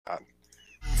They'll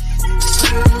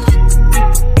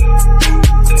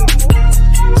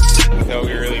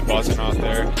be really buzzing out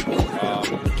there.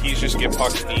 Keys just get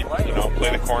pucks deep,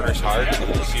 play the corners hard, and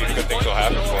we'll see if good things will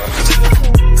happen for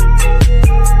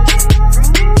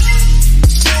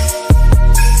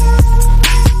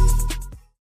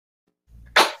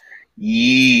us.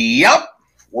 Yep,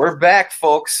 we're back,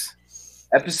 folks.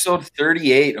 Episode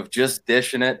 38 of Just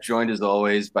Dishing It, joined as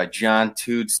always by John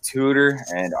Toots Tudor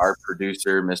and our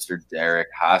producer, Mr. Derek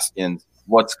Hoskins.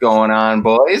 What's going on,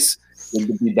 boys? Good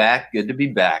to be back. Good to be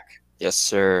back. Yes,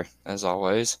 sir. As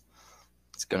always,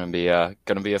 it's gonna be a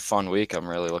fun week. I'm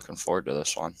really looking forward to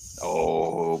this one.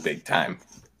 Oh, big time!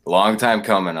 Long time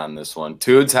coming on this one.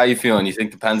 Toots, how you feeling? You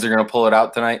think the Pens are gonna pull it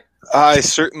out tonight? I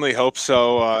certainly hope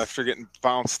so. After getting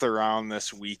bounced around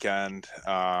this weekend,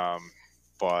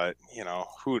 but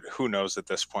who knows at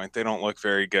this point? They don't look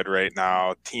very good right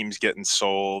now. Teams getting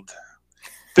sold.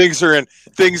 Things are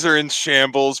in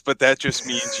shambles, but that just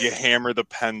means you hammer the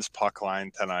Pens puck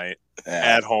line tonight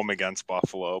at home against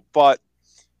Buffalo. But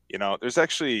there's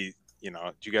actually, did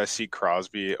you guys see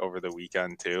Crosby over the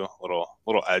weekend too?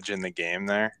 Little edge in the game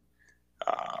there.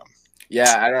 I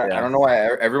don't know why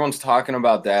everyone's talking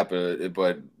about that,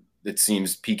 but it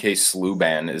seems PK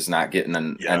Subban is not getting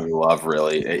any love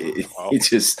really. It's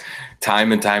just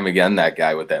time and time again that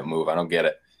guy with that move. I don't get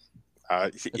it.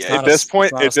 At this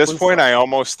point, I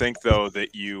almost think though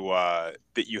that you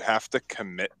have to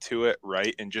commit to it,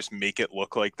 right, and just make it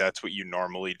look like that's what you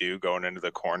normally do going into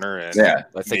the corner. And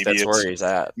I think that's where he's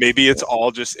at. Maybe it's all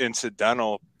just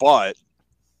incidental. But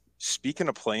speaking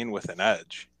of playing with an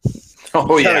edge, had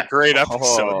a great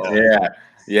episode.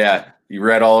 Yeah, you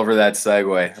read all over that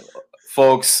segue,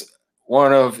 folks.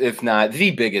 One of, if not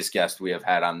the biggest guest we have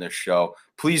had on this show.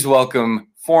 Please welcome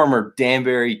former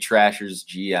Danbury Trashers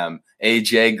GM,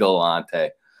 AJ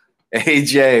Galante.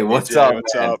 AJ, what's up?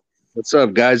 What's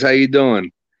up, guys? How you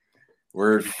doing?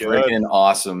 We're freaking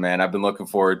awesome, man. I've been looking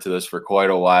forward to this for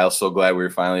quite a while. So glad we were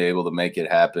finally able to make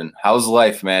it happen. How's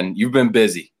life, man? You've been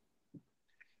busy.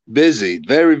 Busy.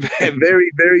 Very, very,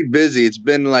 very, very busy. It's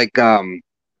been like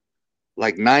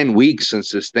 9 weeks since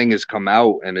this thing has come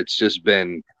out, and it's just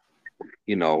been,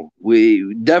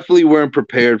 we definitely weren't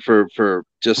prepared for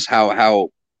just how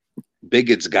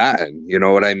big it's gotten. You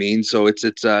know what I mean? So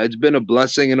it's been a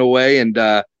blessing in a way, and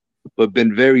but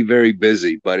been very, very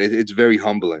busy. But it's very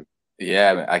humbling.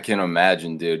 Yeah, I can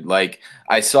imagine, dude. Like,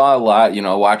 I saw a lot,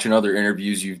 watching other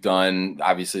interviews you've done,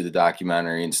 obviously the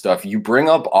documentary and stuff. You bring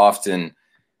up often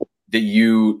that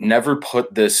you never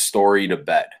put this story to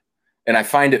bed. And I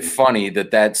find it funny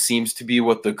that seems to be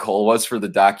what the goal was for the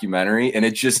documentary. And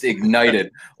it just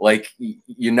ignited like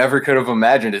you never could have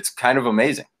imagined. It's kind of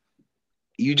amazing.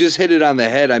 You just hit it on the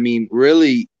head. I mean,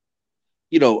 really,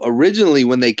 originally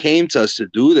when they came to us to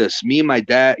do this, me and my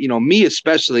dad, me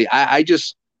especially, I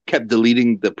just kept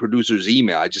deleting the producer's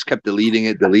email. I just kept deleting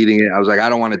it. I was like, I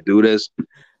don't want to do this.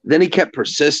 Then he kept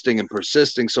persisting.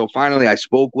 So finally I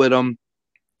spoke with him.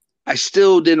 I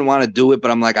still didn't want to do it,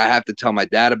 but I'm like, I have to tell my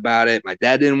dad about it. My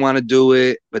dad didn't want to do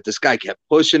it, but this guy kept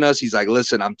pushing us. He's like,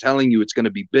 listen, I'm telling you, it's going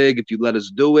to be big if you let us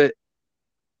do it.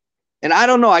 And I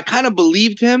don't know. I kind of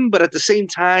believed him, but at the same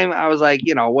time, I was like,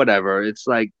 whatever. It's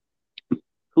like,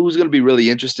 who's going to be really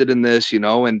interested in this,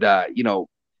 And,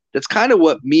 that's kind of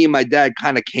what me and my dad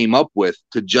kind of came up with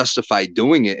to justify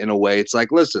doing it in a way. It's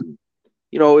like, listen,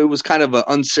 it was kind of an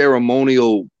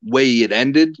unceremonial way it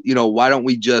ended. Why don't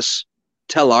we just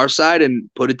tell our side and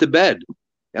put it to bed?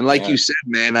 And like you said,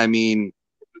 man, I mean,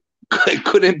 it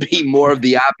couldn't be more of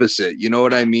the opposite. You know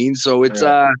what I mean? So it's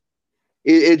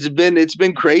it's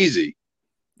been crazy.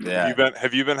 Yeah.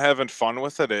 Have you been having fun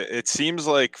with it? It seems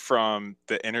like from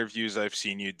the interviews I've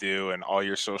seen you do and all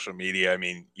your social media, I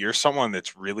mean, you're someone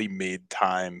that's really made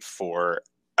time for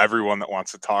everyone that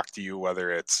wants to talk to you, whether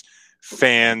it's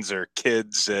fans or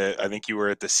kids. I think you were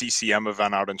at the CCM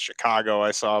event out in Chicago.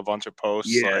 I saw a bunch of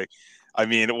posts. Yeah. I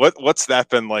mean, what's that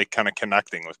been like, kind of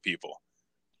connecting with people?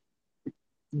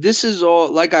 This is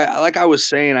all like I was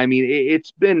saying. I mean,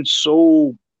 it's been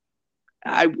so.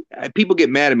 People get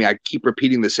mad at me. I keep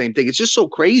repeating the same thing. It's just so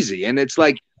crazy, and it's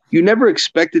like you never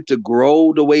expect it to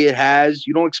grow the way it has.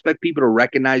 You don't expect people to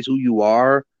recognize who you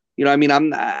are. I mean,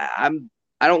 I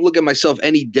don't look at myself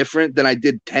any different than I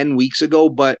did 10 weeks ago.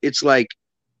 But it's like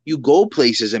you go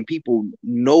places and people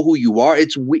know who you are.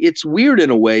 It's weird in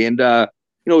a way, and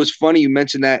it's funny you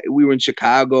mentioned that we were in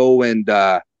Chicago and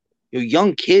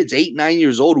young kids, 8, 9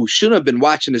 years old, who shouldn't have been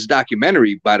watching this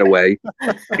documentary, by the way,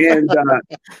 and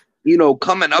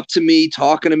coming up to me,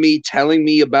 talking to me, telling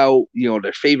me about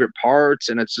their favorite parts,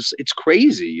 and it's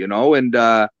crazy, and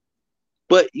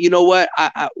but you know what?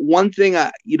 One thing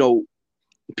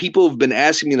people have been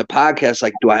asking me in the podcast,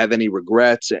 like, do I have any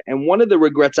regrets? And one of the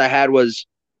regrets I had was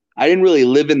I didn't really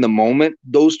live in the moment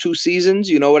those 2 seasons.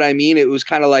 You know what I mean? It was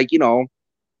kind of like, you know,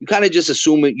 you kind of just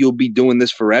assume it, you'll be doing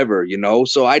this forever, you know?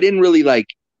 So I didn't really like,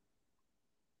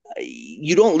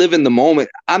 you don't live in the moment.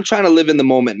 I'm trying to live in the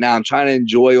moment now. I'm trying to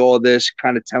enjoy all this,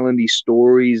 kind of telling these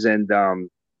stories and,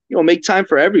 you know, make time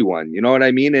for everyone. You know what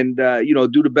I mean? And, you know,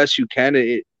 do the best you can.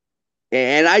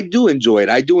 And I do enjoy it.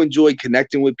 I do enjoy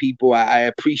connecting with people. I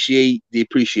appreciate the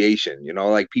appreciation, you know,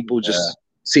 like people just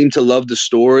seem to love the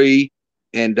story.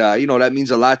 And, you know, that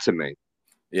means a lot to me.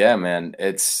 Yeah, man.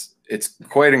 It's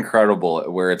quite incredible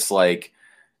where it's like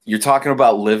you're talking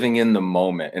about living in the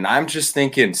moment. And I'm just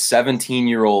thinking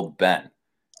 17-year-old Ben.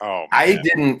 Oh, man.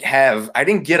 I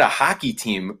didn't get a hockey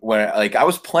team when like I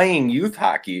was playing youth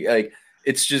hockey. Like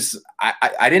it's just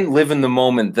I didn't live in the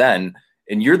moment then.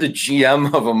 And you're the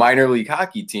GM of a minor league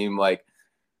hockey team. Like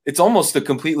it's almost a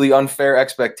completely unfair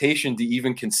expectation to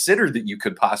even consider that you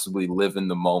could possibly live in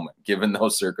the moment given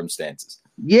those circumstances.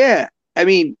 Yeah. I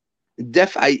mean,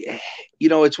 you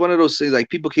know, it's one of those things like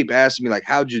people keep asking me like,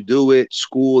 how'd you do it?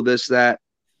 School, this, that.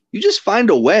 You just find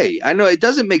a way. I know it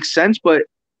doesn't make sense, but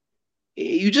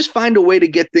you just find a way to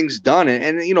get things done.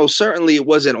 And you know, certainly it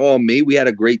wasn't all me. We had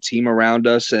a great team around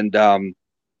us. And,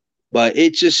 but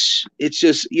it's just,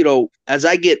 you know, as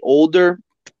I get older,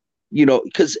 you know,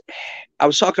 because I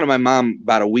was talking to my mom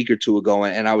about a week or two ago,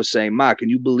 and I was saying, Ma, can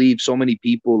you believe so many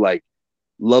people like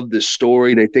love this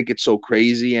story? They think it's so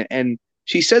crazy. And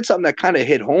she said something that kind of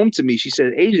hit home to me. She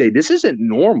said, AJ, this isn't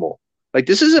normal. Like,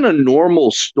 this isn't a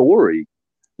normal story.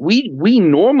 We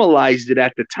normalized it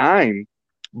at the time,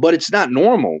 but it's not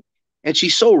normal. And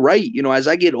she's so right. You know, as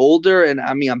I get older, and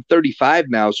I mean, I'm 35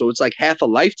 now, so it's like half a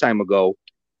lifetime ago.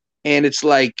 And it's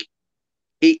like,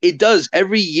 it does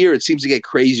every year. It seems to get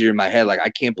crazier in my head. Like, I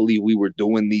can't believe we were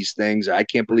doing these things. I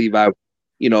can't believe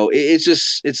you know,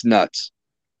 it's nuts.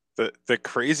 The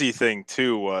crazy thing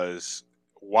too was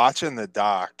watching the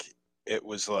doc. It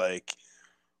was like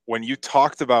when you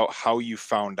talked about how you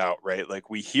found out, right? Like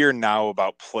we hear now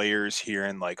about players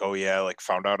hearing like, oh yeah, like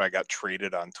found out I got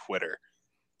traded on Twitter.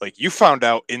 Like you found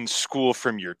out in school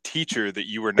from your teacher that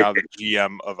you were now the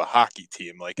GM of a hockey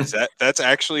team. Like, that's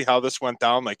actually how this went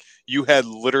down? Like you had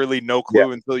literally no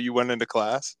clue until you went into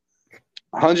class?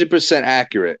 100%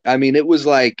 accurate. I mean, it was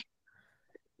like,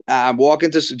 I'm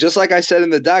walking to, just like I said in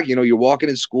the doc, you know, you're walking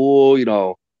in school, you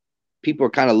know, people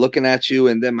are kind of looking at you.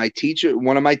 And then my teacher,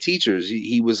 one of my teachers,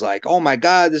 he was like, oh my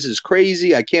God, this is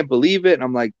crazy. I can't believe it. And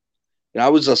I'm like, you know, I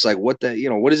was just like, what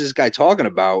is this guy talking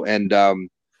about? And,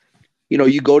 you know,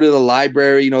 you go to the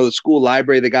library, you know, the school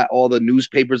library, they got all the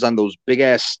newspapers on those big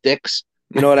ass sticks.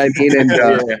 You know what I mean?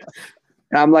 And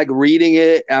I'm like reading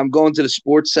it. I'm going to the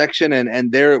sports section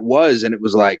and there it was. And it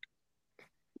was like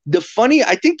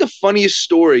I think the funniest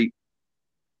story,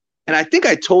 and I think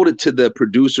I told it to the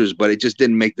producers, but it just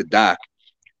didn't make the doc.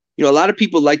 You know, a lot of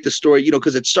people like the story, you know,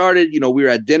 because it started, you know, we were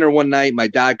at dinner one night. My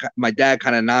dad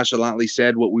kind of nonchalantly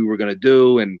said what we were going to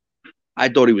do. And I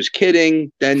thought he was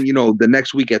kidding. Then, you know, the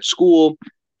next week at school,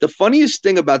 the funniest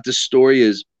thing about this story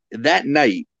is that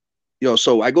night, you know,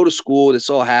 so I go to school,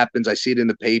 this all happens. I see it in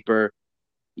the paper,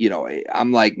 you know,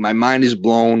 I'm like, my mind is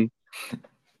blown.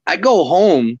 I go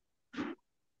home.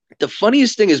 The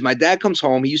funniest thing is my dad comes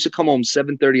home. He used to come home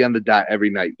 7:30 on the dot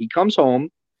every night. He comes home.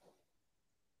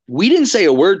 We didn't say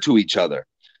a word to each other.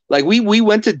 Like we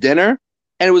went to dinner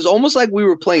and it was almost like we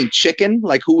were playing chicken,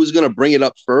 like who was going to bring it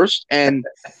up first. And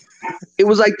it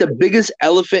was like the biggest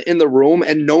elephant in the room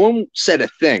and no one said a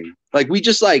thing. Like we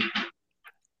just like,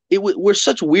 we're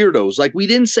such weirdos. Like we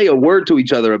didn't say a word to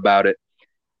each other about it.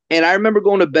 And I remember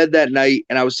going to bed that night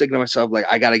and I was thinking to myself, like,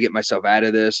 I got to get myself out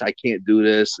of this. I can't do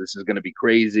this. This is going to be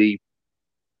crazy.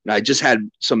 And I just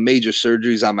had some major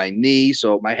surgeries on my knee.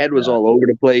 So my head was all over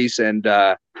the place. And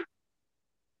I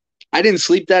didn't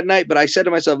sleep that night, but I said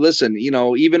to myself, listen, you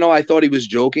know, even though I thought he was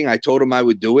joking, I told him I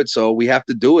would do it. So we have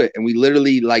to do it. And we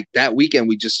literally, like that weekend,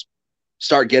 we just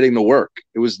start getting to work.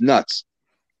 It was nuts.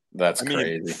 That's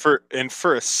crazy. For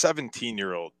a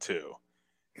 17-year-old too,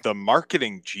 the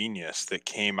marketing genius that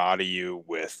came out of you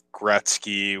with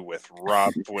Gretzky, with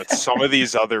Rupp, with some of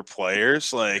these other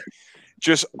players, like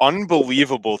just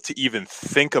unbelievable to even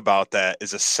think about that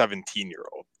as a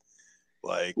 17-year-old.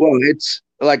 Like, well, it's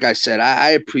like I said,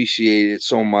 I appreciate it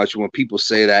so much when people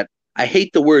say that. I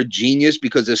hate the word genius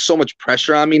because there's so much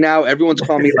pressure on me now. Everyone's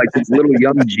calling me like this little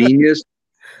young genius.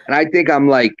 And I think I'm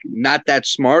like not that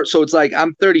smart. So it's like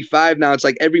I'm 35 now. It's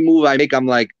like every move I make, I'm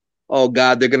like, oh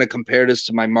God, they're gonna compare this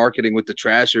to my marketing with the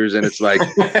Trashers. And it's like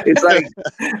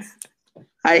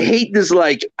I hate this.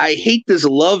 Like, I hate this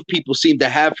love people seem to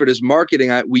have for this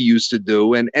marketing we used to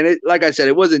do. And it, like I said,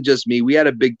 it wasn't just me. We had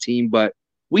a big team, but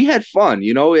we had fun.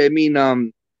 You know, I mean,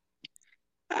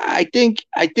 I think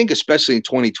especially in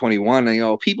 2021, you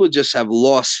know, people just have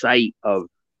lost sight of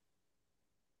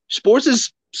sports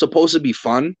is supposed to be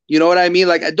fun. You know what I mean?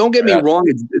 Like, don't get me wrong.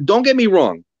 Don't get me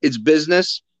wrong. It's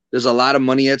business. There's a lot of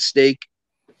money at stake.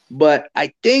 But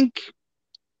I think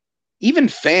even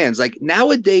fans, like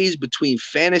nowadays, between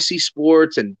fantasy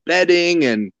sports and betting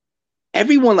and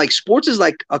everyone, like sports is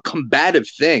like a combative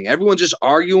thing. Everyone's just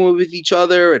arguing with each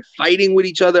other and fighting with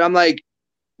each other. I'm like,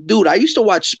 dude, I used to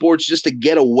watch sports just to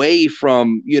get away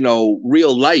from, you know,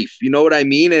 real life. You know what I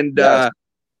mean? And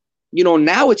you know,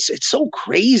 now it's so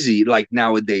crazy. Like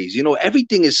nowadays, you know,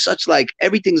 everything is such like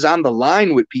everything's on the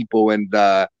line with people. And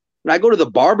when I go to the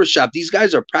barbershop, these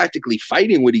guys are practically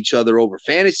fighting with each other over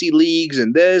fantasy leagues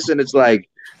and this. And it's like,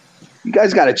 you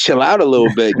guys got to chill out a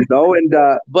little bit, you know? And,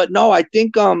 but no, I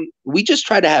think we just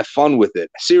try to have fun with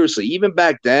it. Seriously, even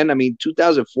back then, I mean,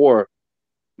 2004,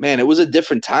 man, it was a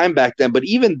different time back then. But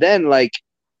even then, like,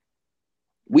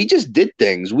 we just did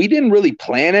things. We didn't really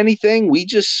plan anything. We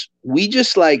just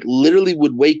like literally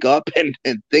would wake up and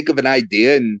think of an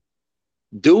idea and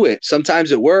do it.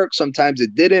 Sometimes it worked, sometimes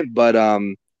it didn't. But,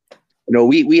 you know,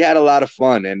 we had a lot of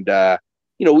fun, and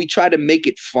you know, we try to make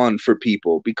it fun for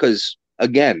people because,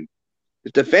 again,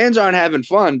 if the fans aren't having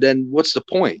fun, then what's the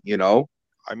point? You know.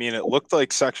 I mean, it looked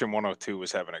like Section 102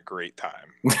 was having a great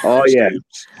time. Oh yeah,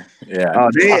 yeah. Oh,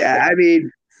 I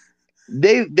mean,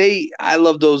 I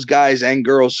love those guys and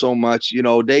girls so much. You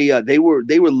know, they were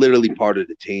literally part of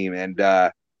the team, and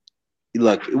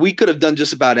look, we could have done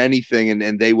just about anything,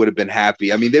 and they would have been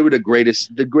happy. I mean, they were the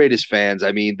greatest fans.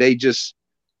 I mean, they just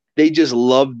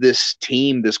loved this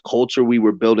team, this culture we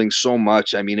were building so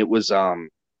much. I mean, it was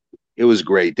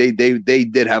great. They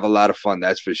did have a lot of fun,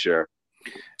 that's for sure.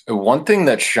 One thing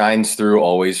that shines through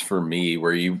always for me,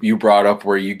 where you brought up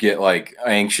where you get like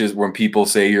anxious when people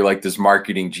say you're like this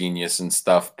marketing genius and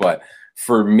stuff, but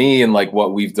for me and like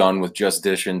what we've done with Just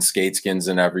Dish and Skateskins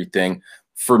and everything,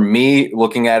 for me,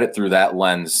 looking at it through that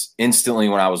lens, instantly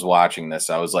when I was watching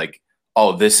this, I was like,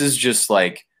 oh, this is just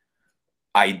like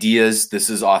ideas.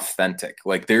 This is authentic.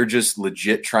 Like they're just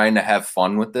legit trying to have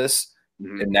fun with this.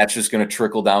 Mm-hmm. And that's just going to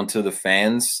trickle down to the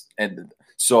fans. And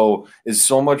so it's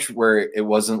so much where it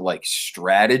wasn't like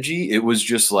strategy. It was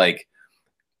just like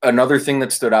another thing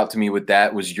that stood out to me with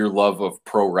that was your love of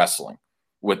pro wrestling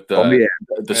with the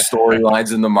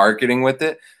storylines and the marketing with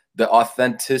it. The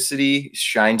authenticity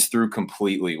shines through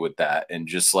completely with that. And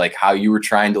just like how you were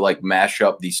trying to like mash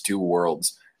up these two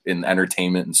worlds in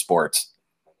entertainment and sports.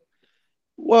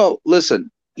 Well, listen,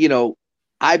 you know,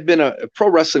 pro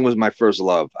wrestling was my first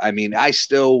love. I mean, I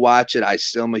still watch it. I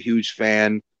still am a huge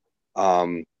fan.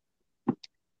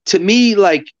 To me,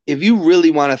 like, if you really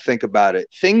want to think about it,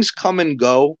 things come and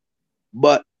go,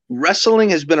 but wrestling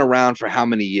has been around for how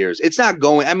many years? It's not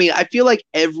going. I mean, I feel like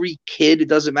every kid, it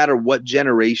doesn't matter what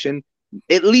generation,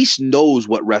 at least knows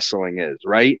what wrestling is,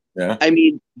 right? Yeah. I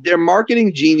mean, they're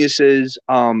marketing geniuses.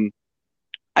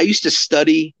 I used to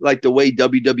study like the way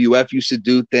WWF used to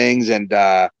do things. And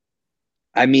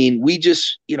I mean, we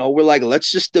just, you know, we're like,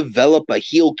 let's just develop a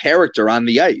heel character on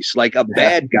the ice, like a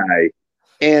bad guy.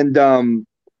 And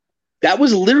that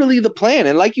was literally the plan.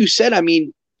 And like you said, I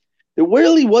mean, there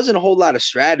really wasn't a whole lot of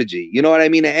strategy. You know what I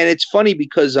mean? And it's funny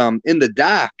because in the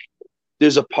doc,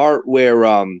 there's a part where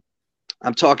I'm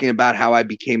talking about how I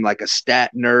became like a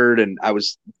stat nerd and I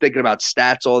was thinking about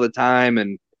stats all the time,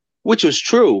 and which was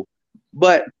true.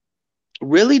 But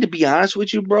really, to be honest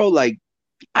with you, bro, like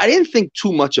I didn't think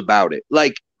too much about it.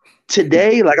 Like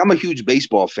today, like I'm a huge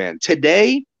baseball fan.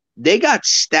 Today, they got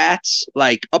stats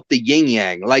like up the yin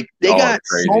yang. Like they got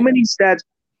so many stats.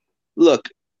 Look,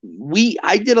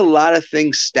 I did a lot of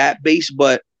things stat based,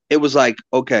 but it was like,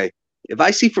 okay, if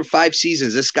I see for 5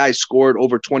 seasons this guy scored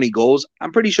over 20 goals,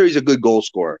 I'm pretty sure he's a good goal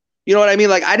scorer. You know what I mean?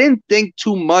 Like I didn't think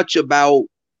too much about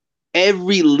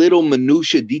every little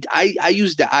minutia detail. I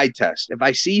use the eye test. If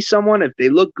I see someone, if they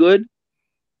look good,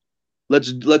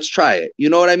 let's try it. You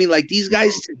know what I mean? Like these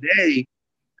guys today,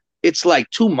 it's like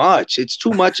too much. It's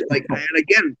too much. Like,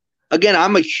 and again,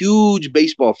 I'm a huge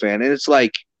baseball fan, and it's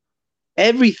like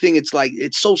everything. It's like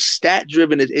it's so stat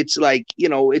driven. It's like, you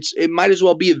know, it might as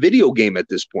well be a video game at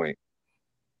this point.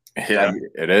 Yeah,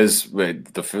 it is.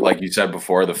 Like you said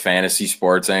before, the fantasy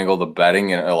sports angle, the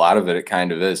betting, and a lot of it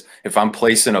kind of is. If I'm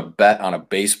placing a bet on a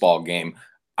baseball game,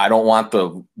 I don't want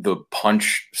the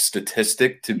punch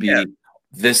statistic to be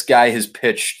this guy has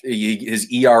pitched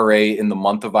his ERA in the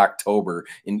month of October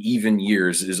in even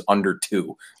years is under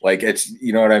 2. Like, it's,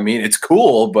 you know what I mean? It's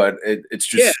cool, but it's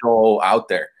just so out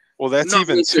there. Well, that's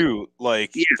even too,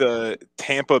 like the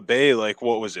Tampa Bay, like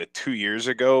what was it, 2 years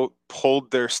ago,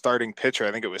 pulled their starting pitcher,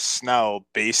 I think it was Snell,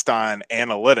 based on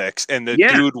analytics, and the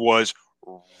dude was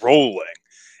rolling.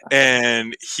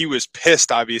 And he was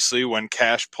pissed, obviously, when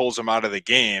Cash pulls him out of the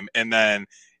game, and then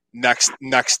next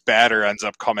batter ends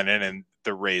up coming in and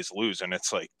the Rays lose, and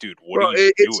it's like, dude, what are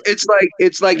you doing?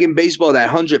 It's like in baseball,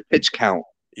 that 100 pitch count.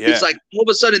 Yeah. It's like all of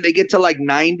a sudden they get to like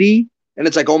 90, and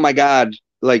it's like, oh my God.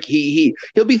 Like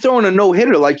he'll be throwing a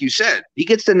no-hitter, like you said. He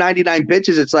gets to 99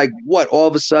 pitches. It's like, what? All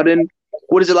of a sudden,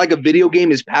 what is it, like a video game?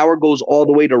 His power goes all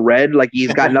the way to red, like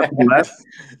he's got nothing left.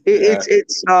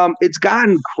 It's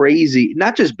gotten crazy.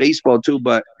 Not just baseball too,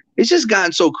 but it's just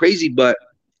gotten so crazy. But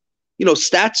you know,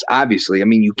 stats, obviously. I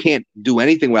mean, you can't do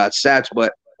anything without stats.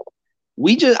 But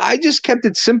I just kept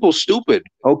it simple, stupid.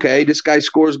 Okay, this guy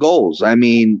scores goals. I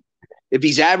mean, if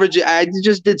he's average, I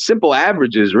just did simple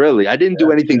averages, really. I didn't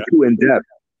do anything too in-depth.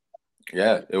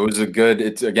 Yeah, it was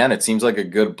it seems like a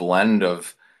good blend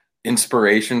of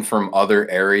inspiration from other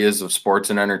areas of sports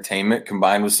and entertainment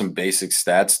combined with some basic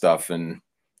stat stuff. And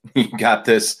you got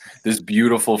this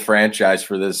beautiful franchise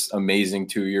for this amazing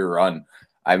 2-year run.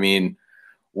 I mean,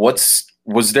 was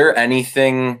there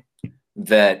anything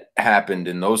that happened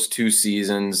in those 2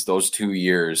 seasons, those 2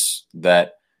 years,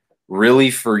 that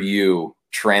really for you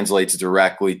translates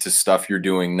directly to stuff you're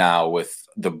doing now with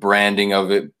the branding of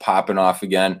it popping off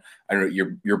again? I know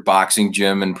your boxing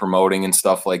gym and promoting and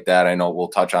stuff like that. I know we'll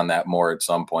touch on that more at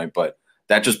some point, but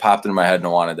that just popped in my head and I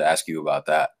wanted to ask you about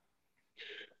that.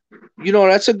 You know,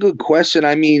 that's a good question.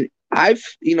 I mean, I've,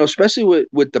 you know, especially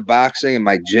with the boxing and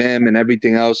my gym and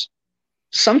everything else,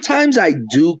 sometimes I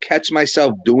do catch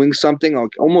myself doing something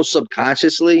like almost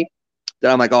subconsciously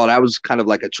that I'm like, oh, that was kind of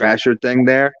like a trasher thing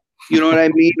there. You know what I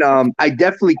mean? I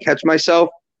definitely catch myself.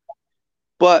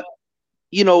 But,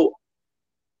 you know,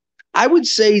 I would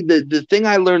say that the thing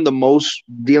I learned the most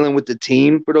dealing with the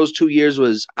team for those 2 years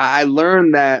was I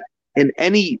learned that in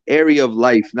any area of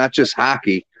life, not just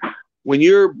hockey, when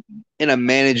you're in a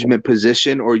management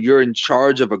position or you're in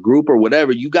charge of a group or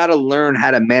whatever, you got to learn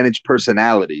how to manage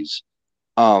personalities.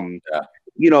 You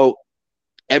know,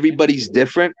 everybody's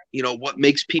different. You know, what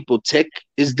makes people tick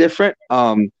is different.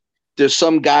 There's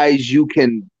some guys you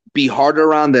can be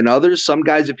harder on than others. Some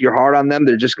guys, if you're hard on them,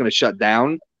 they're just going to shut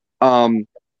down.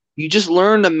 You just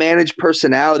learn to manage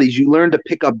personalities. You learn to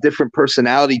pick up different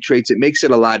personality traits. It makes it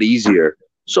a lot easier.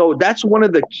 So that's one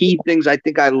of the key things I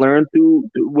think I learned through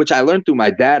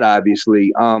my dad,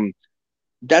 obviously.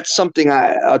 That's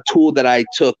a tool that I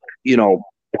took, you know,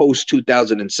 post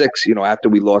 2006, you know, after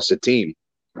we lost the team.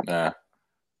 Yeah,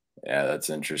 that's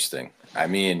interesting. I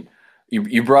mean,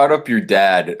 you brought up your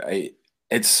dad.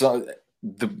 It's so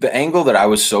the angle that I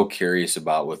was so curious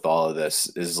about with all of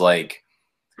this is like,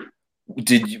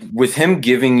 with him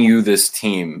giving you this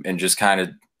team and just kind of,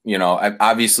 you know,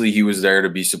 obviously he was there to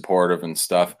be supportive and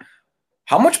stuff.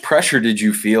 How much pressure did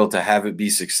you feel to have it be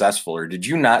successful, or did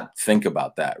you not think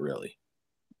about that really?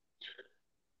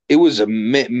 It was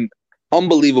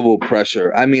unbelievable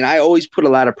pressure. I mean, I always put a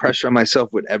lot of pressure on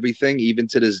myself with everything, even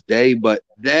to this day. But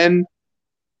then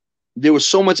there was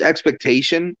so much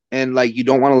expectation, and like, you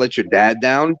don't want to let your dad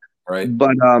down. Right.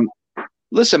 But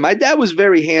listen, my dad was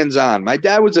very hands-on. My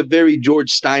dad was a very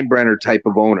George Steinbrenner type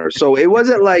of owner. So it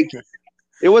wasn't like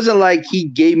he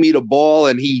gave me the ball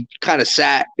and he kind of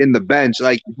sat in the bench.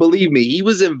 Like, believe me, he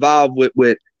was involved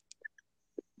with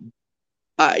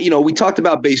you know, we talked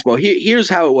about baseball. Here's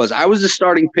how it was. I was the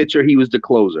starting pitcher. He was the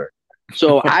closer.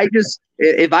 So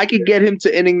if I could get him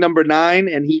to inning number 9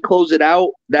 and he closed it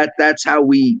out, that's how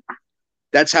we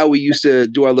used to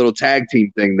do our little tag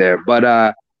team thing there.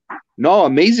 But no,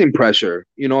 amazing pressure,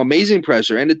 you know, amazing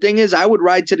pressure. And the thing is, I would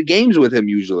ride to the games with him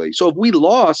usually. So if we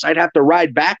lost, I'd have to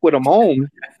ride back with him home.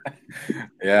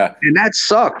 Yeah. And that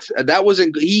sucked. That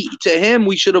wasn't to him,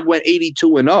 we should have went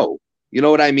 82-0. You know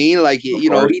what I mean? Like, you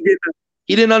know,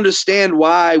 he didn't understand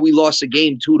why we lost a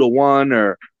game 2-1,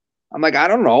 or I'm like, I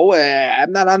don't know.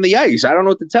 I'm not on the ice. I don't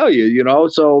know what to tell you, you know?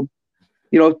 So,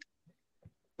 you know,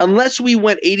 unless we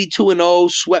went 82-0,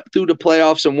 swept through the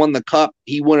playoffs and won the cup,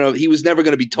 he was never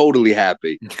going to be totally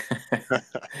happy.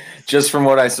 Just from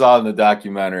what I saw in the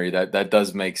documentary, that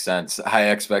does make sense.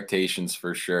 High expectations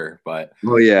for sure. But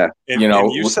yeah, you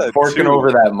know, forking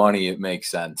over that money, it makes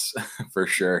sense for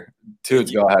sure.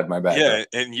 Go ahead, my bad. Yeah,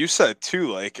 and you said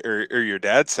too, like, or your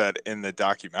dad said in the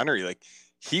documentary, like,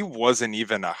 he wasn't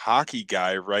even a hockey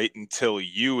guy right until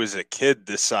you as a kid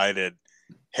decided,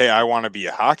 hey, I want to be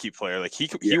a hockey player. Like he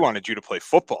wanted you to play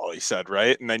football, he said,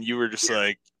 right? And then you were just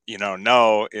like,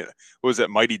 no. What was it,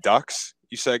 Mighty Ducks?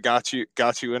 You said got you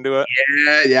into it?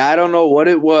 Yeah. I don't know what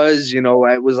it was. It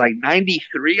was like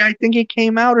 93, I think it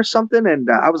came out or something. And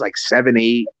I was like 7,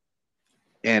 8.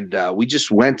 And we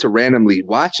just went to randomly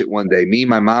watch it one day. Me,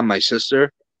 my mom, my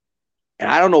sister. And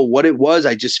I don't know what it was.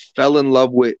 I just fell in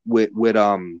love with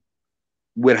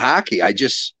hockey. I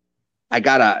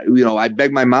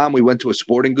begged my mom. We went to a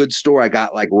sporting goods store. I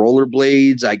got like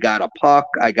rollerblades. I got a puck.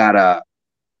 I got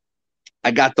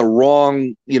the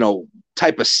wrong,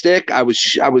 type of stick. I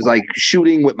was like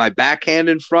shooting with my backhand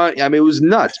in front. I mean, it was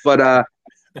nuts. But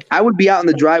I would be out in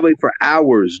the driveway for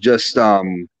hours, just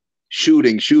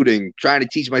shooting, trying to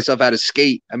teach myself how to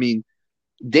skate. I mean,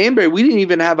 Danbury, we didn't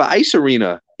even have an ice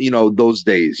arena, those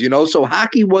days. So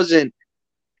hockey wasn't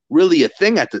really a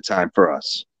thing at the time for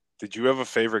us. Did you have a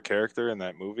favorite character in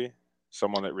that movie?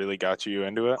 Someone that really got you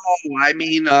into it? Oh, I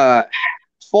mean,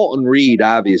 Fulton Reed,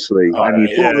 obviously. Oh, I mean,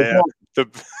 yeah.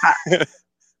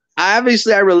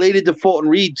 Obviously, I related to Fulton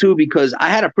Reed too because I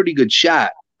had a pretty good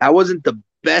shot. I wasn't the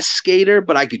best skater,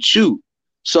 but I could shoot.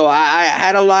 So I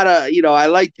had a lot of, I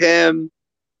liked him.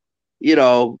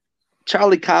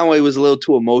 Charlie Conway was a little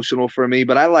too emotional for me,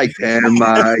 but I liked him.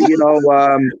 He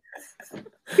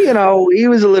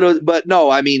was a little, but no,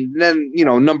 I mean, then,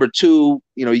 number 2,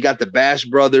 you got the Bash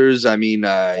brothers. I mean,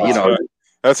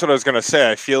 That's what I was gonna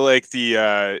say. I feel like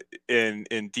the in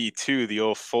D2, the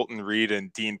old Fulton Reed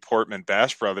and Dean Portman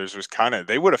Bash brothers was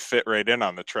they would have fit right in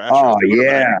on the trash. Oh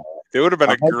yeah, they would have been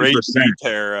 100%. A great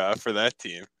pair for that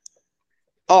team.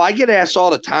 Oh, I get asked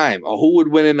all the time, who would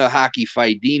win in a hockey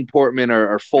fight, Dean Portman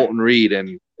or Fulton Reed,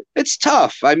 and it's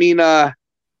tough. I mean,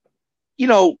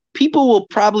 people will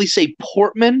probably say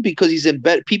Portman because he's in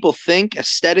better. People think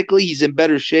aesthetically he's in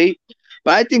better shape,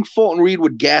 but I think Fulton Reed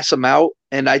would gas him out.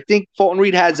 And I think Fulton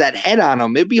Reed has that head on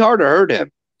him. It'd be hard to hurt him.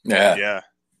 Yeah.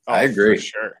 Oh, I agree. For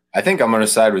sure. I think I'm going to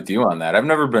side with you on that. I've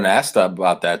never been asked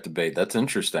about that debate. That's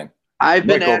interesting. I've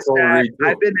been asked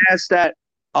that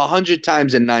 100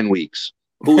 times in 9 weeks.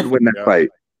 Who would win that fight?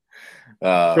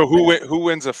 So who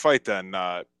wins a fight then?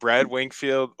 Brad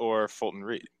Wingfield or Fulton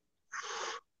Reed?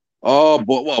 Oh,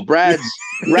 well, Brad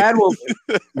will.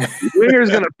 Winger's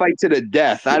going to fight to the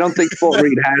death. I don't think Fulton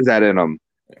Reed has that in him.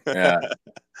 Yeah.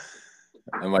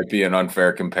 That might be an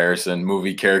unfair comparison.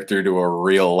 Movie character to a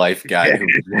real life guy.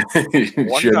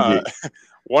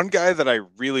 One guy that I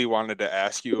really wanted to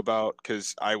ask you about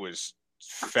because I was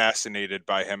fascinated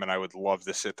by him and I would love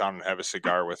to sit down and have a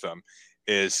cigar with him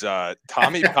is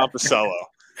Tommy Pomposello.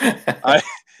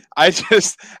 I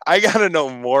got to know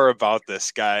more about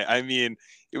this guy. I mean,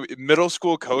 middle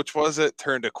school coach was it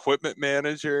turned equipment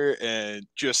manager and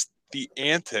just the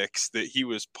antics that he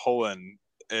was pulling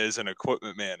as an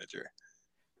equipment manager.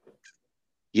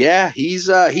 Yeah, he's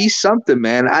something,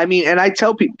 man. I mean, and I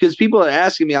tell people because people are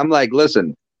asking me, I'm like,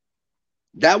 listen,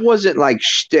 that wasn't like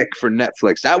shtick for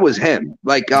Netflix. That was him.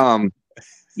 Like,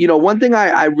 one thing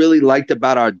I really liked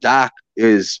about our doc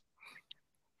is,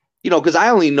 because I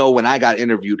only know when I got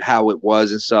interviewed how it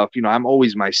was and stuff. I'm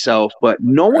always myself, but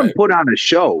no one put on a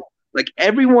show. Like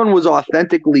everyone was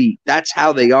authentically. That's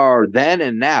how they are then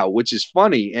and now, which is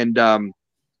funny. And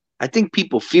I think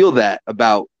people feel that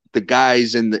about the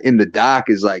guys in the doc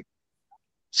is like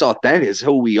it's authentic, it's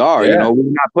who we are. Yeah. We're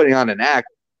not putting on an act.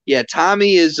 Yeah,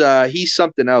 Tommy is he's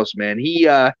something else, man. He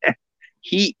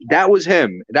that was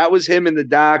him. That was him in the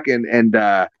doc, and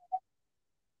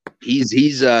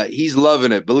he's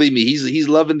loving it. Believe me, he's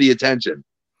loving the attention.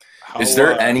 Is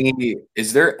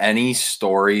there any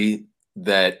story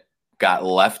that got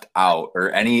left out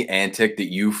or any antic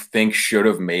that you think should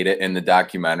have made it in the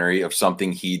documentary of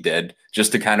something he did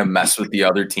just to kind of mess with the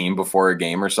other team before a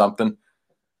game or something?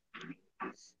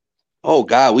 Oh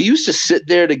God, we used to sit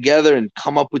there together and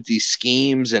come up with these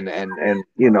schemes and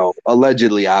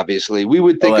allegedly, obviously, we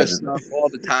would think of stuff all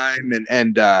the time.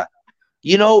 And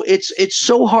it's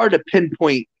so hard to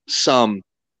pinpoint some,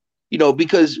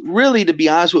 because really, to be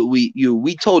honest with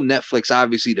we told Netflix,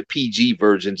 obviously, the PG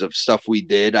versions of stuff we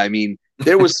did. I mean,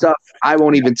 there was stuff I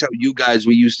won't even tell you guys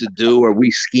we used to do or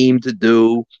we schemed to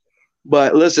do.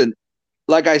 But listen,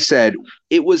 like I said,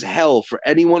 it was hell for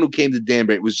anyone who came to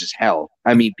Danbury. It was just hell.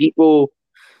 I mean, people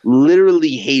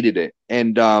literally hated it.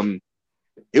 And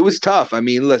it was tough. I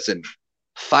mean, listen,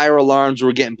 fire alarms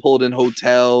were getting pulled in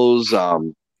hotels. I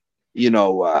mean,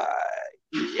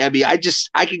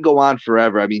 I could go on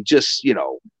forever. I mean, just,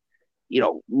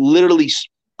 literally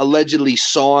allegedly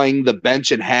sawing the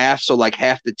bench in half. So like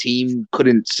half the team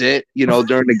couldn't sit,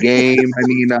 during the game. I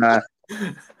mean,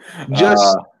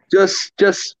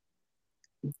 just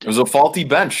It was a faulty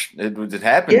bench. It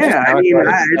happened. Yeah, I Just mean,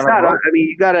 kinda- it's not. I mean,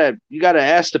 you gotta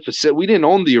ask the facility. We didn't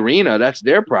own the arena. That's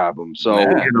their problem. So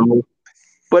Yeah. you know,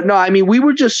 but no, I mean, we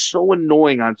were just so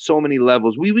annoying on so many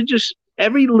levels. We would just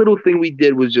every little thing we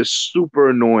did was just super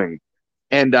annoying,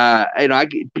 and you know,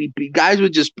 guys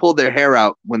would just pull their hair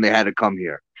out when they had to come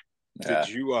here. Yeah.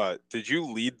 Did you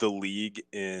lead the league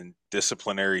in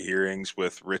disciplinary hearings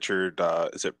with Richard?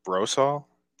 Is it Brosall?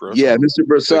 Yeah, Mr.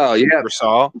 Brosall. Yeah,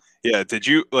 Brosall. Yeah. Did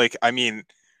you like? I mean,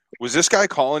 was this guy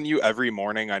calling you every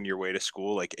morning on your way to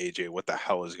school? Like, AJ, what the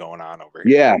hell is going on over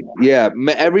here? yeah.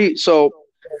 So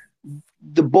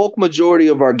the bulk majority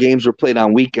of our games were played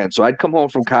on weekends. So I'd come home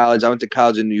from college. I went to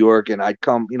college in New York, and I'd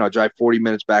come, you know, drive 40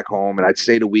 minutes back home, and I'd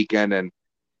stay the weekend. And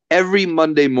every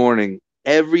Monday morning,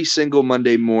 every single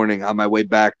Monday morning on my way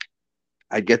back,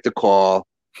 I'd get the call,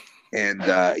 and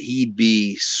he'd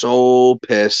be so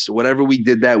pissed, whatever we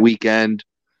did that weekend.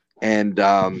 And,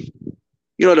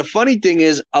 you know, the funny thing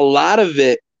is, a lot of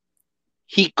it,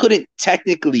 he couldn't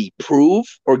technically prove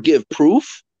or give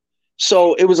proof.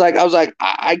 So it was like, I was like,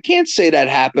 I can't say that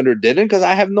happened or didn't because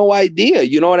I have no idea.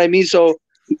 You know what I mean? So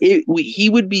he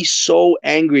would be so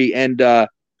angry. And,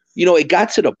 you know, it got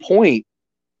to the point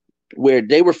where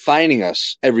they were fining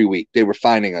us every week. They were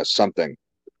fining us something.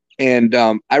 And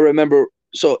I remember,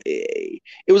 so it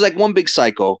was like one big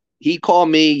cycle. He'd call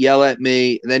me, yell at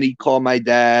me, and then he'd call my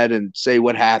dad and say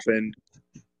what happened.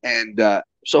 And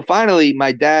so finally,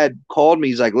 my dad called me.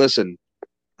 He's like, listen,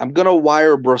 I'm going to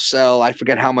wire Brosell. I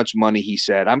forget how much money he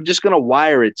said. I'm just going to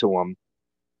wire it to him.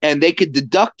 And they could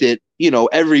deduct it, you know,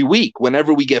 every week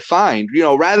whenever we get fined, you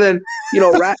know, rather than, you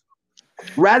know,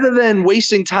 rather than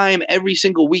wasting time every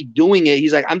single week doing it.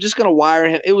 He's like, I'm just going to wire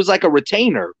him. It was like a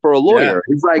retainer for a lawyer.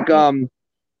 Yeah. He's like,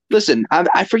 listen,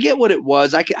 I forget what it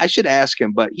was. I should ask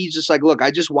him, but he's just like, look, I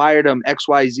just wired him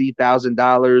XYZ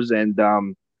 $1,000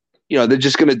 and, you know, they're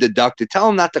just going to deduct it. Tell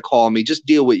him not to call me. Just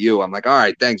deal with you. I'm like, all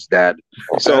right, thanks, Dad.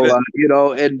 So, you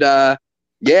know, and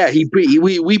yeah,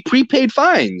 we prepaid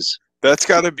fines. That's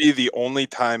got to be the only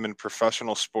time in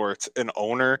professional sports an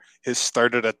owner has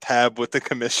started a tab with the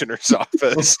commissioner's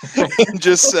office and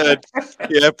just said,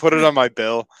 yeah, put it on my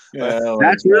bill. Yeah,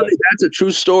 that's a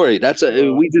true story.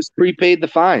 We just prepaid the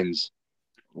fines.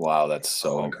 Wow, that's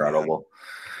so incredible.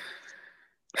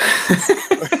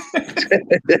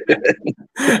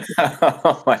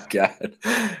 Oh my God.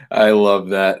 I love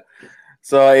that.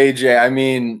 So AJ, I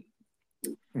mean,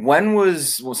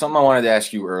 something I wanted to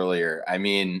ask you earlier. I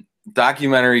mean,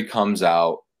 documentary comes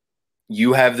out,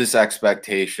 you have this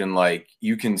expectation, like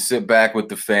you can sit back with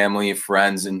the family,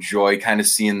 friends, enjoy kind of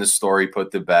seeing the story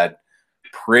put to bed.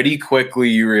 Pretty quickly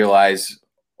you realize,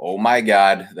 oh my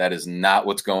God, that is not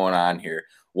what's going on here.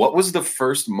 What was the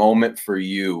first moment for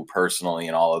you personally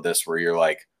in all of this where you're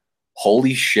like,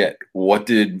 holy shit, what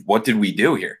did we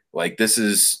do here? Like this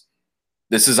is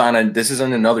on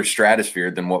another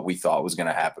stratosphere than what we thought was going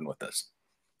to happen with this.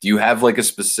 Do you have like a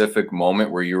specific moment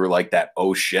where you were like that,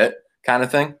 oh shit kind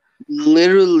of thing?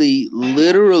 Literally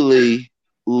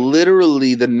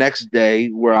the next day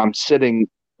where I'm sitting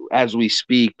as we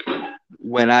speak,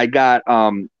 when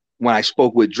I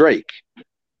spoke with Drake,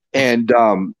 and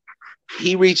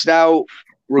he reached out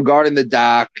regarding the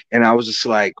doc, and I was just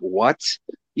like, what?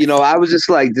 You know, I was just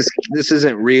like, this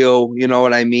isn't real. You know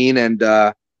what I mean? And,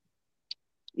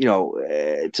 you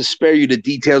know, to spare you the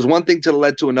details, one thing to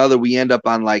led to another, we end up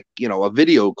on like, you know, a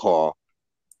video call,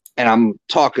 and I'm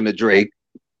talking to Drake,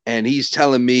 and he's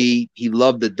telling me he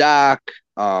loved the doc.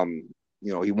 You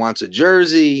know, he wants a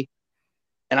jersey.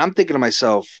 And I'm thinking to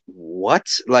myself, what?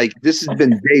 Like, this has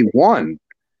been day one.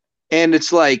 And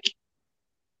it's like,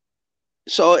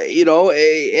 so, you know,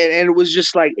 and it was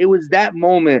just like, it was that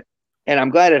moment. And I'm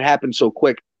glad it happened so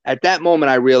quick. At that moment,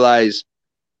 I realized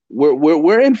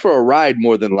we're in for a ride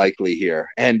more than likely here.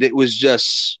 And it was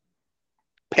just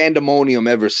pandemonium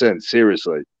ever since,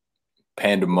 seriously.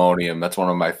 Pandemonium. That's one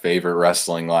of my favorite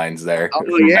wrestling lines there.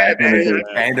 Oh, yeah, man.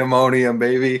 Pandemonium,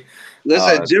 baby.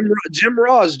 Listen, Jim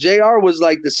Ross, JR was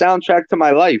like the soundtrack to my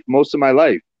life, most of my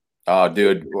life. Oh,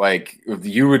 dude, like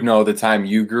you would know the time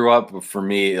you grew up. But for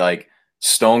me, like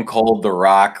Stone Cold, The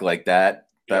Rock, like that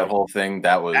whole thing,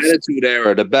 that was Attitude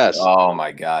Era, the best. Oh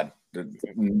my God,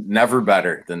 never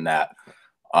better than that.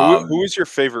 Who was your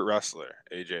favorite wrestler,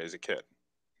 AJ, as a kid?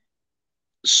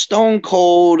 Stone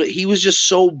Cold. He was just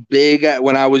so big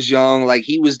when I was young. Like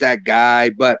he was that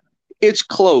guy, but it's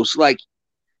close. Like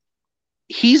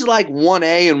he's like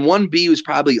 1A, and 1B was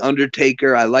probably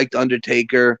Undertaker. I liked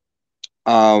Undertaker.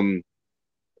 But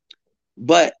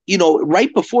you know,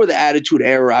 right before the Attitude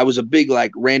Era, I was a big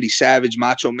like Randy Savage,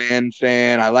 Macho Man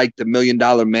fan. I liked the $1 Million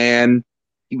Man.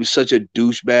 he was such a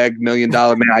douchebag, $1 million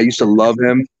man. I used to love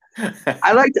him.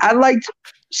 I liked.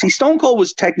 See, Stone Cold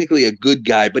was technically a good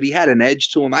guy, but he had an edge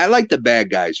to him. I like the bad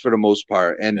guys for the most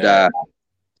part, and $1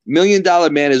 Million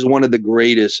Man is one of the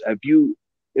greatest.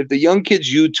 If the young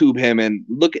kids YouTube him and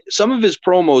look at some of his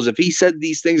promos, if he said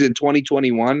these things in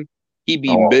 2021, he'd be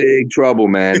in big trouble,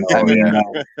 man. I mean,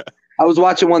 I was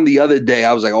watching one the other day.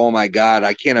 I was like, oh my God,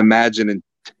 I can't imagine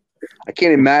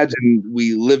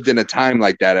we lived in a time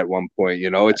like that at one point. You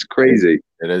know, it's crazy.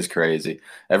 It is crazy.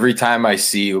 Every time I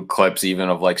see clips, even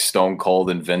of like Stone Cold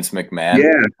and Vince McMahon,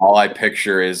 all I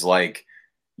picture is like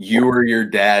you or your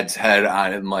dad's head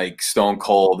on like Stone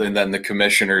Cold, and then the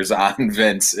commissioners on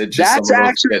Vince. That's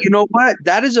actually, you know what?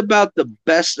 That is about the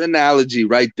best analogy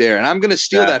right there, and I'm going to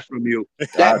steal that from you.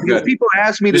 People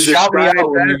ask me to shout me describe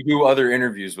out when that. you do other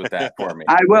interviews with that for me.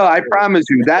 I will. I promise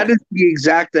you. That is the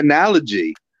exact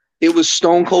analogy. It was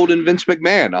Stone Cold and Vince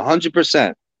McMahon,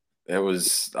 100%. It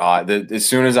was as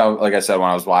soon as like I said, when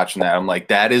I was watching that, I'm like,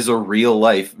 that is a real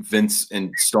life Vince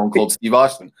and Stone Cold Steve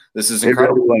Austin. This is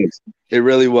incredible. It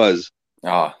really was.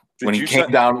 When he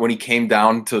came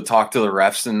down to talk to the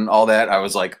refs and all that, I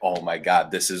was like, oh my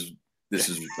God, this is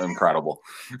incredible.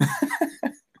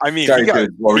 I mean,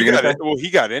 he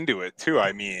got into it too.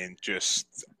 I mean,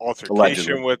 just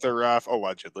altercation with the ref,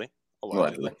 allegedly.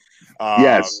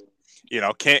 Yes. You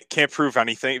know, can't prove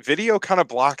anything. Video kind of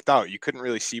blocked out. You couldn't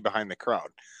really see behind the crowd.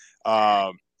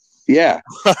 Yeah.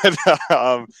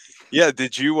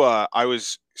 Did you? I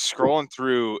was scrolling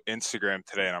through Instagram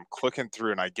today, and I'm clicking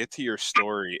through, and I get to your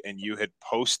story, and you had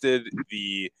posted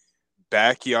the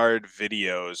backyard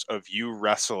videos of you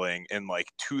wrestling in like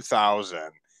 2000.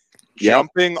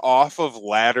 Jumping off of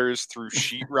ladders through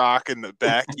sheetrock in the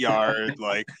backyard.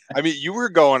 Like, I mean, you were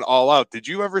going all out. Did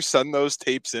you ever send those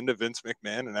tapes into Vince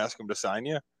McMahon and ask him to sign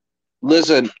you?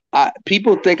 Listen,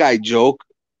 people think I joke.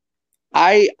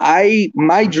 My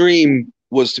dream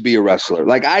was to be a wrestler.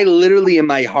 Like, I literally in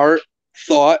my heart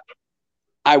thought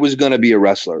I was going to be a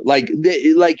wrestler.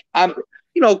 I'm,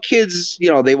 you know, kids, you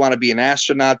know, they want to be an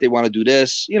astronaut. They want to do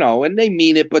this, you know, and they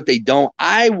mean it, but they don't.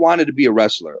 I wanted to be a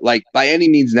wrestler, like by any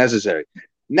means necessary.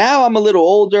 Now I'm a little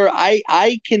older.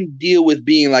 I can deal with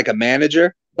being like a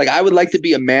manager. Like, I would like to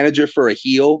be a manager for a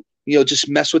heel, you know, just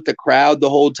mess with the crowd the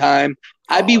whole time.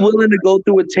 I'd be willing to go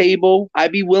through a table.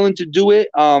 I'd be willing to do it.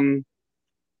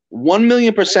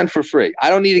 1,000,000% for free. I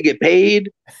don't need to get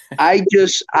paid. I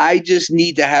just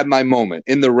need to have my moment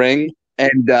in the ring.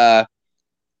 And,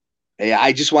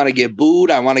 I just want to get booed.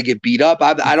 I want to get beat up.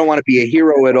 I don't want to be a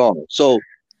hero at all. So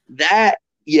but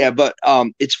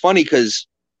it's funny because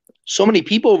so many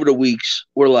people over the weeks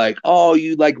were like, oh,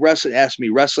 you like wrestling, asked me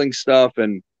wrestling stuff.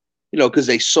 And, you know, because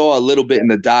they saw a little bit in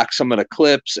the doc, some of the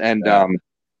clips. And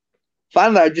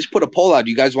finally, I just put a poll out.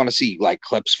 You guys want to see like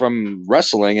clips from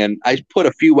wrestling? And I put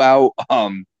a few out.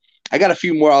 I got a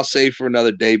few more I'll save for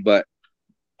another day. But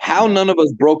how none of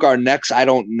us broke our necks, I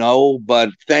don't know. But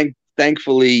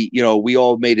thankfully, you know, we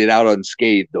all made it out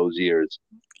unscathed those years.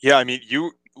 Yeah, I mean,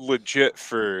 you legit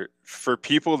for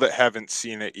people that haven't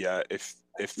seen it yet, if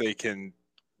they can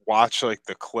watch like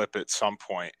the clip at some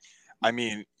point. I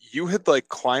mean, you had like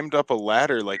climbed up a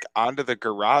ladder like onto the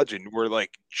garage and were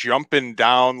like jumping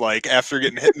down like after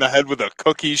getting hit in the head with a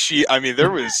cookie sheet. I mean,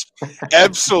 there was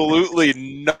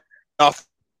absolutely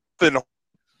nothing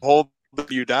holding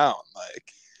you down.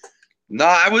 Like, no,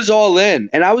 I was all in,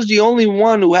 and I was the only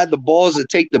one who had the balls to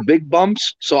take the big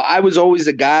bumps. So I was always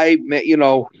the guy, you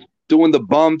know, doing the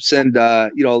bumps and,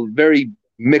 you know, very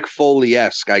Mick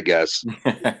Foley-esque, I guess.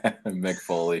 Mick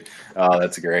Foley. Oh,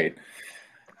 that's great.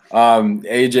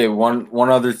 AJ, one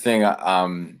other thing,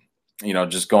 you know,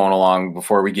 just going along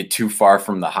before we get too far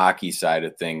from the hockey side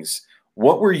of things.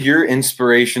 What were your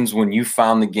inspirations when you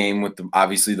found the game with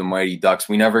obviously the Mighty Ducks?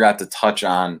 We never got to touch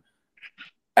on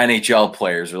NHL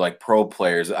players or like pro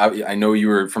players. I know you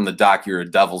were from the doc, you were a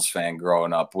Devils fan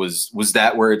growing up. Was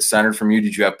that where it centered from you?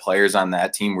 Did you have players on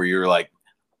that team where you were like,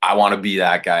 I want to be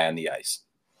that guy on the ice?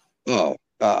 Oh,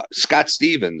 Scott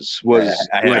Stevens was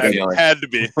had to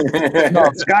be. No,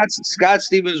 Scott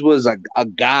Stevens was a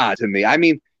god to me. I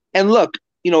mean, and look,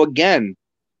 you know, again,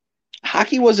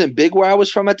 hockey wasn't big where I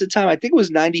was from at the time. I think it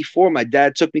was 94. My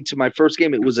dad took me to my first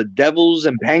game. It was a Devils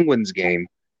and Penguins game.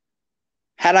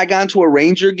 Had I gone to a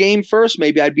Ranger game first,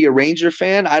 maybe I'd be a Ranger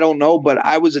fan. I don't know, but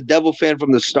I was a Devil fan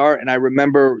from the start. And I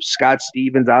remember Scott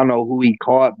Stevens, I don't know who he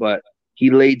caught, but he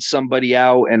laid somebody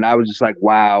out. And I was just like,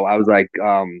 wow. I was like,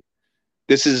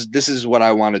 this is what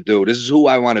I want to do. This is who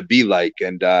I want to be like.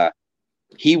 And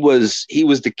he was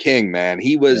the king, man.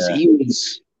 He was,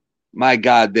 my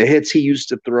God, the hits he used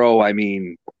to throw, I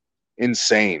mean,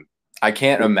 insane. I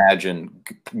can't imagine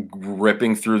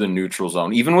ripping through the neutral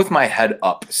zone, even with my head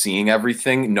up, seeing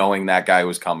everything, knowing that guy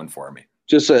was coming for me.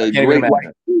 Just a I can't great even white,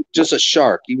 imagine. just a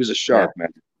shark. He was a shark, man.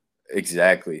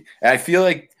 Exactly. And I feel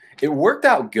like it worked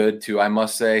out good too, I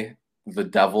must say. The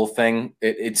devil thing,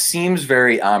 it seems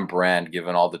very on brand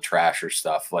given all the trasher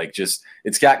stuff. Like, just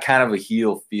it's got kind of a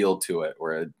heel feel to it,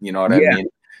 where you know what I Yeah. mean?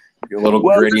 A little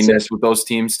Well, grittiness with those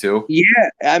teams too. Yeah,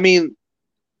 I mean,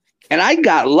 and I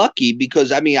got lucky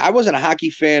because I mean I wasn't a hockey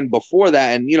fan before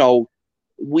that, and you know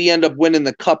we end up winning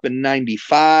the cup in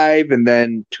 '95, and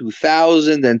then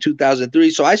 2000, then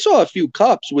 2003. So I saw a few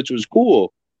cups, which was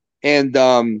cool, and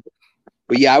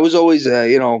but yeah, I was always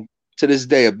you know, to this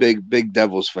day a big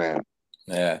Devils fan.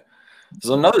 Yeah.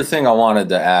 So another thing I wanted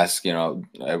to ask, you know,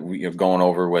 going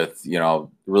over with, you know,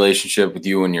 relationship with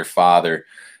you and your father.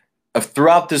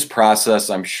 Throughout this process,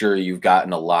 I'm sure you've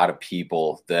gotten a lot of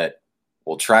people that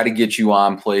will try to get you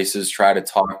on places, try to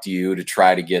talk to you, to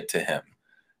try to get to him.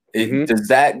 Mhm.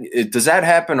 Does that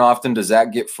happen often? Does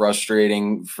that get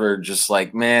frustrating for just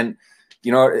like, man,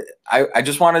 you know, I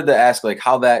just wanted to ask like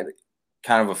how that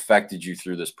kind of affected you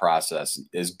through this process.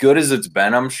 As good as it's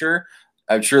been, I'm sure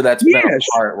that's been a Yes.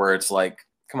 part where it's like,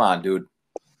 come on, dude.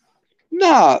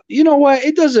 No, you know what?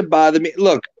 It doesn't bother me.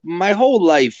 Look, my whole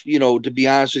life, you know, to be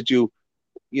honest with you,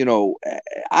 you know,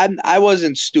 I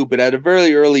wasn't stupid at a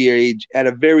very early age. At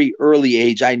a very early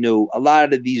age, I knew a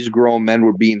lot of these grown men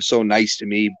were being so nice to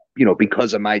me, you know,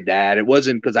 because of my dad. It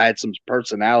wasn't because I had some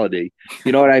personality.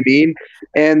 You know what I mean?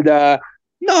 And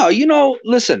no, you know,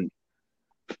 listen,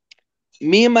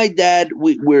 me and my dad,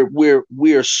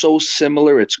 we're so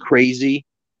similar. It's crazy.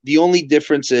 The only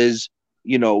difference is,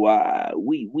 you know,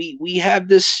 we have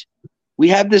this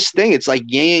thing. It's like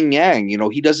yin and yang. You know,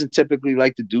 he doesn't typically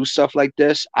like to do stuff like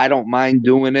this. I don't mind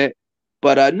doing it,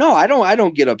 but no, I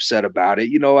don't get upset about it.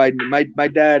 You know, my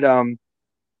dad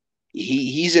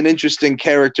he's an interesting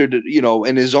character to, you know,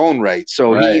 in his own right.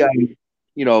 So Right.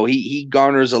 you know, he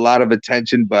garners a lot of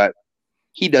attention, but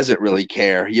he doesn't really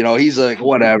care. You know, he's like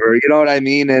whatever. You know what I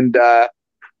mean? And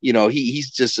you know,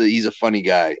 he's a funny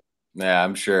guy. Yeah,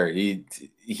 I'm sure he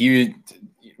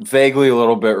vaguely a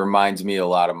little bit reminds me a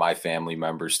lot of my family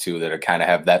members too, that are kind of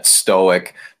have that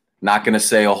stoic, not going to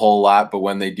say a whole lot, but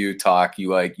when they do talk,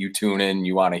 you tune in,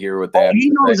 you want to hear what they have He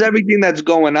to knows say. everything that's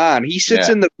going on. He sits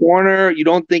Yeah. in the corner. You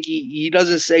don't think he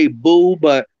doesn't say boo,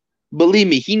 but believe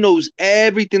me, he knows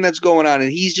everything that's going on,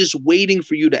 and he's just waiting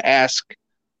for you to ask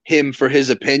him for his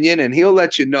opinion, and he'll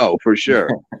let you know for sure.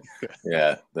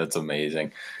 Yeah, that's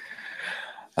amazing.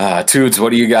 Toots,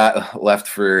 what do you got left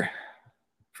for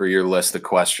your list of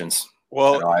questions?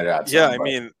 Well, I got yeah, some, I but-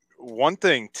 mean, one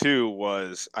thing too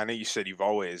was I know you said you've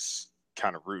always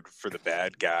kind of rooted for the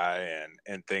bad guy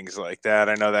and things like that.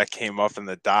 I know that came up in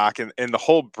the doc and the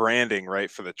whole branding, right,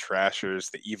 for the Trashers,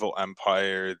 the evil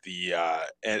empire, the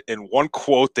and one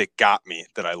quote that got me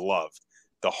that I loved,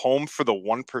 the home for the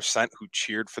 1% who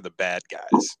cheered for the bad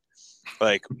guys.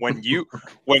 Like when you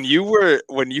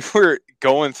were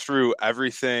going through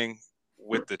everything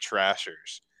with the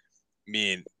Trashers, I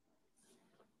mean,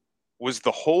 was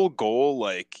the whole goal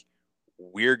like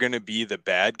we're going to be the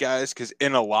bad guys? Because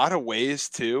in a lot of ways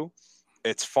too,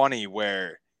 it's funny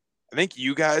where I think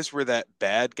you guys were that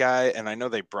bad guy, and I know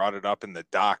they brought it up in the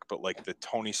doc, but like the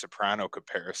Tony Soprano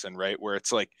comparison, right, where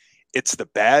it's like it's the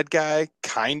bad guy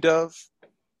kind of,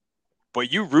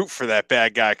 but you root for that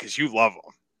bad guy because you love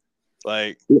him.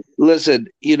 Like, Listen,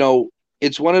 you know,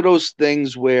 it's one of those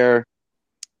things where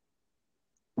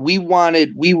we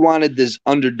wanted this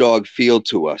underdog feel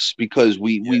to us because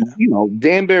we you know,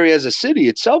 Danbury as a city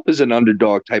itself is an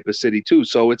underdog type of city too.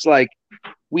 So it's like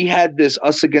we had this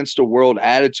us against the world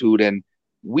attitude, and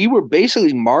we were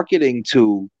basically marketing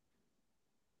to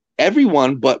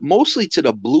everyone, but mostly to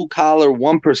the blue collar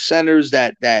 1%ers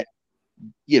that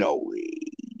you know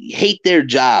hate their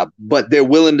job, but they're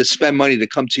willing to spend money to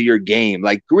come to your game.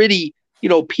 Like gritty, you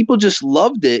know, people just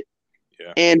loved it.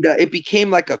 Yeah. And it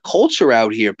became like a culture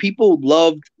out here. People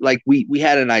loved, like we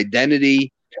had an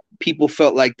identity. People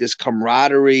felt like this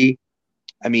camaraderie.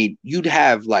 I mean, you'd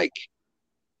have like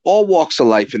all walks of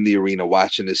life in the arena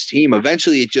watching this team.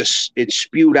 Eventually, it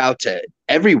spewed out to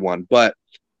everyone. But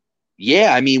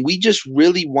yeah, I mean, we just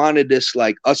really wanted this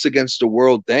like us against the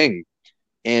world thing,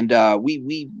 and I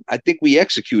think we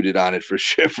executed on it for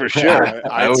sure. For sure.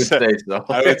 I would say so.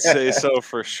 I would say so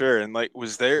for sure. And like,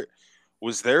 was there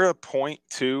a point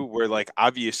too where like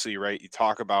obviously, right, you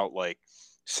talk about like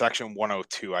Section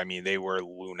 102. I mean, they were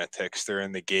lunatics. They're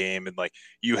in the game, and like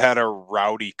you had a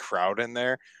rowdy crowd in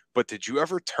there. But did you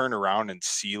ever turn around and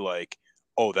see like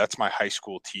oh, that's my high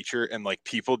school teacher, and like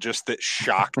people just that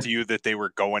shocked you that they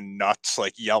were going nuts,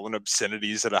 like yelling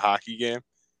obscenities at a hockey game?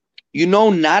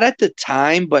 Not at the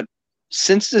time, but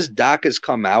since this doc has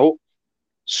come out,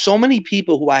 so many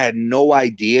people who I had no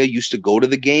idea used to go to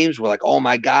the games were like, oh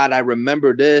my God, I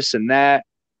remember this and that.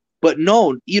 But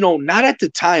no, not at the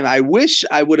time. I wish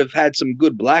I would have had some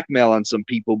good blackmail on some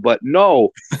people, but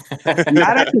no,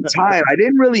 not at the time. I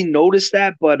didn't really notice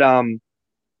that, but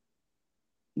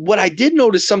what I did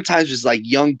notice sometimes was like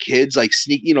young kids like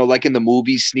like in the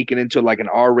movies, sneaking into like an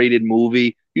R-rated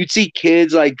movie. You'd see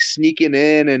kids like sneaking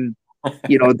in, and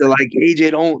they're like,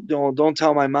 AJ, don't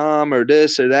tell my mom or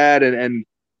this or that, and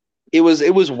it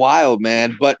was wild,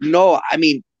 man. But no, I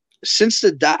mean, since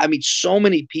so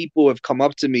many people have come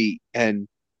up to me, and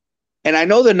I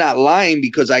know they're not lying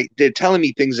because they're telling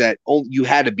me things that you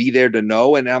had to be there to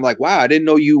know, and I'm like, wow, I didn't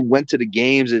know you went to the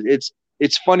games.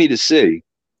 It's funny to see.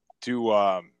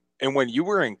 And when you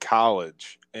were in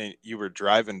college and you were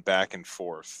driving back and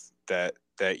forth that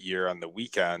year on the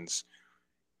weekends,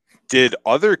 did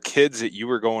other kids that you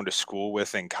were going to school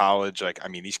with in college, like, I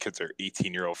mean, these kids are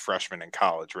 18-year-old freshmen in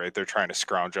college, right? They're trying to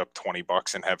scrounge up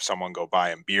 $20 and have someone go buy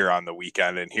them beer on the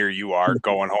weekend. And here you are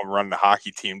going home running the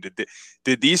hockey team.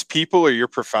 Did these people or your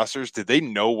professors, did they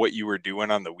know what you were doing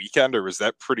on the weekend, or was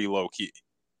that pretty low key?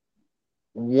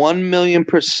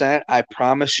 1,000,000%. I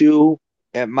promise you,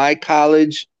 at my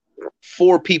college,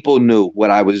 4 people knew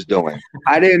what I was doing.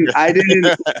 I didn't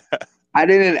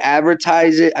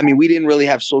advertise it. I mean, we didn't really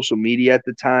have social media at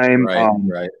the time.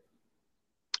 Right.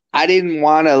 I didn't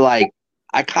want to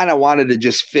I kind of wanted to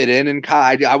just fit in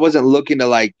college. I wasn't looking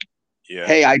to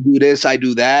hey, I do this, I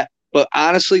do that. But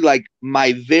honestly, like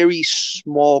my very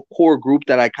small core group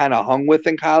that I kind of hung with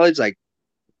in college, like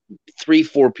 3,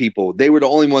 4 people, they were the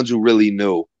only ones who really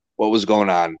knew what was going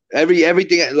on.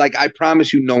 Everything, like I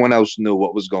promise you, no one else knew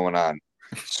what was going on.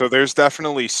 So there's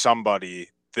definitely somebody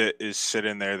that is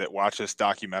sitting there that watched this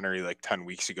documentary like 10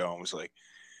 weeks ago and was like,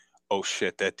 oh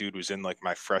shit, that dude was in like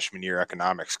my freshman year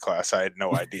economics class. I had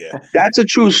no idea. That's a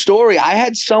true story. I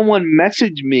had someone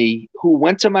message me who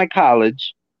went to my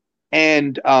college,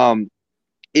 and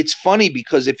it's funny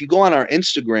because if you go on our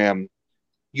Instagram,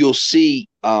 you'll see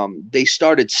they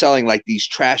started selling like these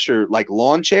trasher, like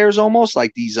lawn chairs, almost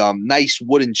like these nice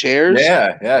wooden chairs.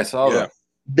 Yeah, I saw that.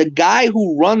 The guy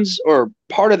who runs or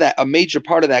a major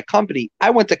part of that company,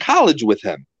 I went to college with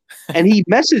him, and he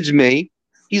messaged me.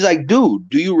 He's like, dude,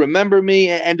 do you remember me?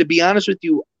 And to be honest with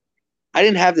you, I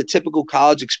didn't have the typical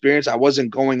college experience. I wasn't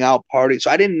going out partying,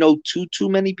 so I didn't know too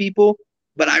many people.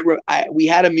 But we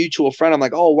had a mutual friend. I'm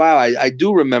like, oh wow, I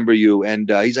do remember you. And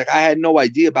he's like, I had no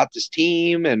idea about this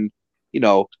team, and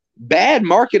bad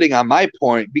marketing on my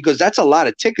point, because that's a lot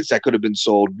of tickets that could have been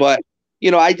sold. But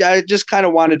I just kind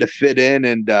of wanted to fit in,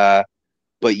 and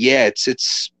but yeah,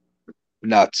 it's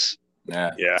nuts.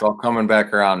 Yeah, it's all coming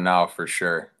back around now for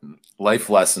sure. Life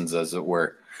lessons, as it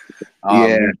were.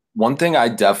 One thing I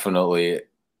definitely,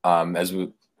 as we're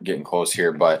getting close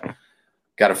here, but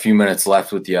got a few minutes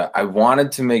left with you, I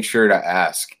wanted to make sure to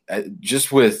ask,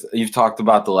 you've talked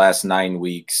about the last 9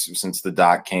 weeks since the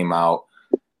doc came out.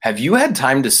 Have you had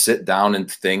time to sit down and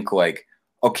think like,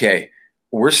 okay,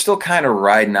 we're still kind of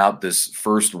riding out this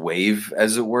first wave,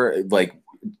 as it were, like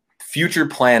future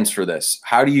plans for this?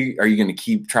 Are you going to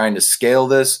keep trying to scale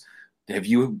this? Have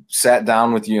you sat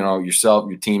down with, yourself,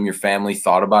 your team, your family,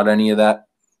 thought about any of that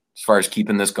as far as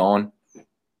keeping this going?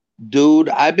 Dude,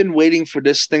 I've been waiting for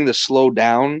this thing to slow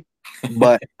down,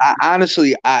 but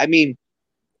honestly, I mean,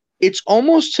 it's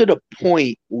almost to the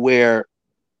point where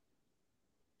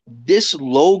this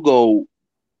logo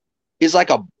is like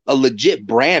a legit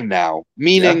brand now,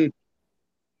 meaning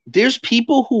there's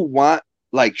people who want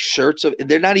like shirts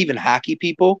they're not even hockey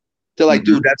people. They're like,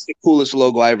 dude, that's the coolest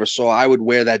logo I ever saw. I would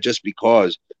wear that just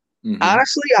because.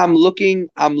 Honestly, I'm looking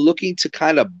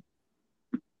to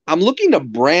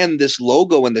brand this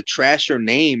logo and the Trasher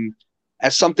name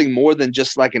as something more than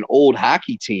just like an old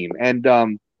hockey team, and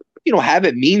have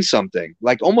it mean something,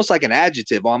 like almost like an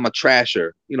adjective. I'm a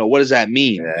Trasher. What does that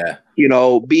mean?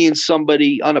 Yeah. Being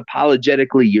somebody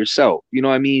unapologetically yourself. You know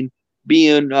what I mean?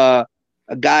 Being a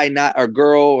guy or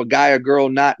girl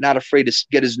not afraid to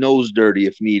get his nose dirty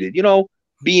if needed.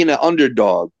 Being an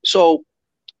underdog. So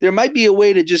there might be a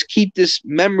way to just keep this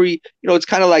memory. It's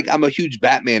kind of like I'm a huge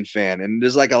Batman fan, and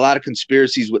there's like a lot of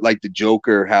conspiracies with like the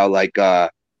Joker, how like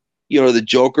the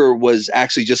Joker was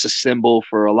actually just a symbol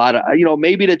for a lot of,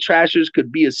 maybe the Trashers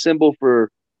could be a symbol for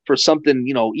something,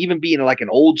 even being like an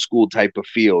old school type of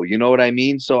feel. You know what I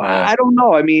mean? So I don't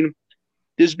know. I mean,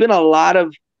 there's been a lot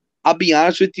of, I'll be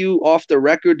honest with you, off the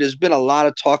record, there's been a lot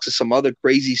of talks of some other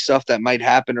crazy stuff that might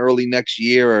happen early next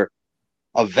year, or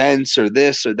events or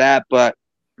this or that. But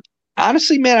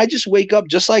honestly, man, I just wake up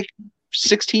just like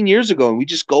 16 years ago and we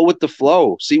just go with the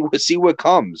flow, see what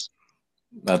comes.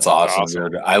 That's awesome,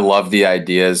 dude. I love the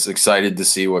ideas. Excited to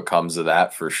see what comes of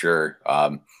that for sure.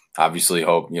 Obviously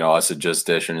hope, us at Just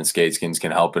Dishing and Skate Skins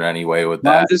can help in any way with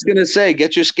that. I'm just gonna say,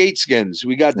 get your skate skins.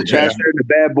 We got the Trash and the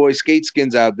Bad Boy skate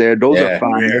skins out there. Those are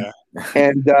fire.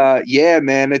 And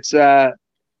man, it's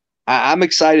I'm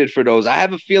excited for those. I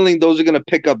have a feeling those are gonna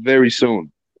pick up very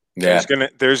soon. Yeah.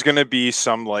 There's gonna be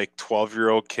some like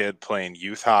 12-year-old kid playing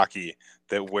youth hockey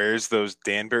that wears those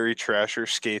Danbury Trasher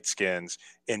skate skins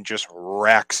and just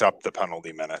racks up the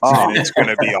penalty minutes. And it's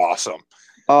gonna be awesome.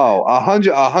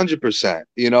 100%.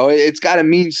 It's got to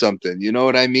mean something. You know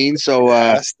what I mean? So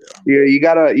you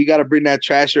gotta bring that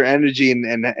Trasher energy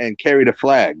and carry the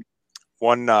flag.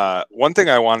 One thing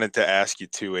I wanted to ask you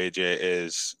too, AJ,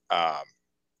 is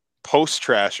post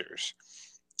Trashers.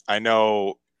 I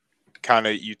know kind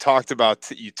of you talked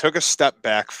about you took a step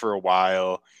back for a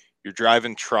while. You're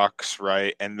driving trucks,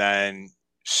 right? And then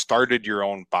started your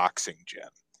own boxing gym.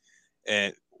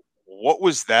 And what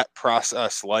was that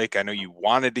process like? I know you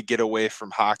wanted to get away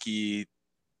from hockey.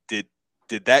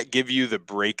 Did that give you the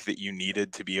break that you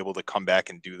needed to be able to come back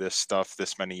and do this stuff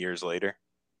this many years later?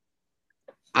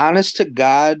 Honest to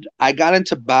God, I got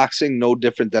into boxing no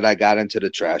different than I got into the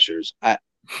Trashers.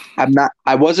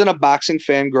 I wasn't a boxing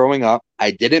fan growing up.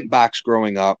 I didn't box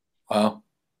growing up. Wow.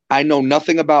 I know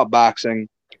nothing about boxing.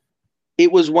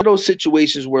 It was one of those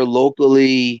situations where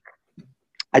locally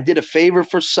I did a favor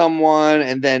for someone,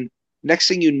 and then next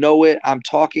thing you know it, I'm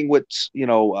talking with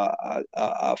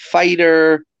a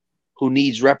fighter who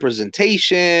needs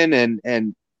representation,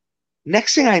 and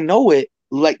next thing I know it,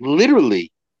 like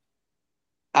literally,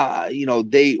 can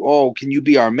you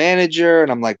be our manager?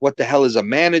 And I'm like, what the hell is a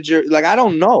manager? Like, I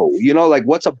don't know, like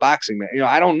what's a boxing man?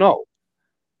 I don't know.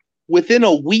 Within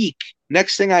a week,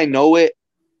 next thing I know it,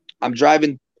 I'm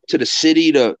driving to the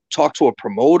city to talk to a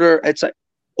promoter. It's like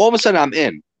all of a sudden I'm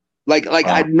in. Like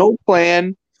I had no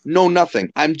plan, no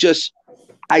nothing.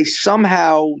 I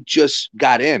somehow just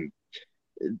got in.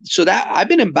 So that I've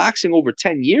been in boxing over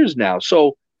 10 years now.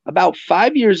 So about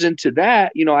 5 years into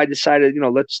that, I decided,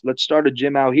 let's start a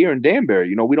gym out here in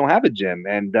Danbury. We don't have a gym,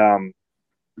 and I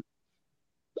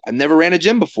never ran a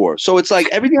gym before. So it's like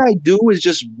everything I do is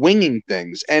just winging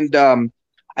things. And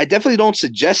I definitely don't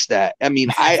suggest that. I mean,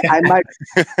 I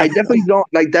definitely don't,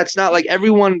 like, that's not like,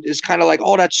 everyone is kind of like,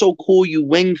 oh, that's so cool, you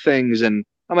wing things. And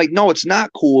I'm like, no, it's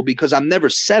not cool, because I'm never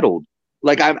settled.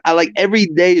 Like I like every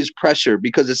day is pressure,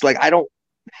 because it's like I don't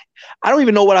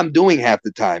even know what I'm doing half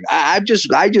the time. I just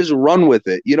run with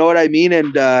it. You know what I mean?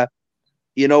 And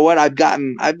you know what? I've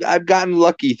gotten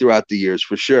lucky throughout the years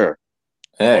for sure.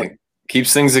 Hey,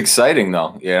 keeps things exciting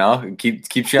though.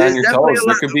 Keeps you on your toes.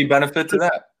 There could be benefit to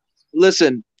that.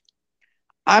 Listen,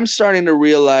 I'm starting to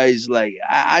realize, like,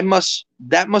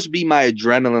 that must be my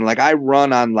adrenaline. Like, I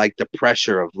run on like the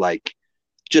pressure of like,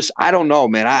 just, I don't know,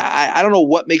 man. I don't know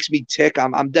what makes me tick.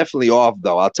 I'm definitely off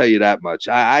though. I'll tell you that much.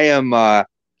 I am.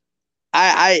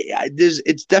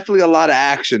 It's definitely a lot of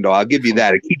action though. I'll give you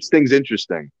that. It keeps things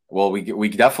interesting. Well, we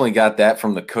definitely got that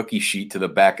from the cookie sheet to the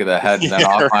back of the head and then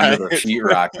off onto the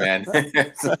sheetrock, man.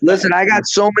 Listen, I got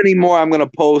so many more I'm gonna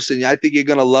post, and I think you're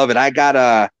gonna love it. I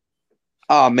got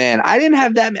oh man, I didn't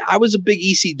have that. I was a big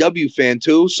ECW fan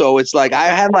too, so it's like I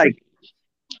had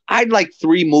like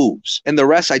 3 moves, and the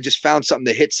rest I just found something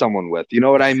to hit someone with. You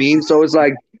know what I mean? So it's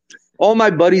like all my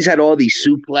buddies had all these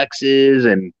suplexes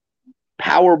and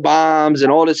power bombs and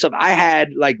all this stuff. I had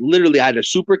I had a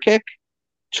super kick,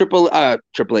 triple A.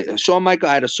 Shawn Michael,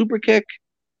 I had a super kick,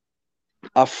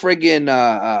 a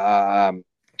friggin'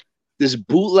 this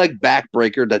bootleg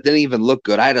backbreaker that didn't even look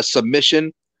good. I had a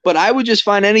submission, but I would just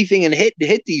find anything and hit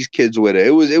these kids with it.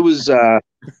 It was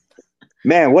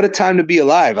man, what a time to be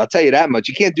alive. I'll tell you that much.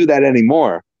 You can't do that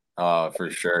anymore. Oh, for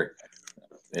sure.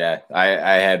 Yeah, I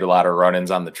had a lot of run-ins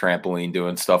on the trampoline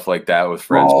doing stuff like that with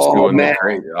friends. Oh, doing man.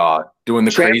 Doing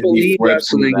the Trampoline crazy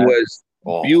flips. Wrestling was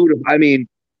beautiful. I mean,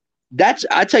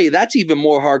 I tell you, that's even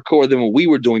more hardcore than what we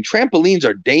were doing. Trampolines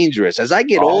are dangerous. As I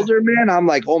get older, man, I'm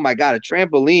like, oh my God, a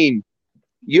trampoline.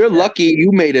 You're lucky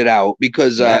you made it out,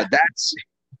 because that's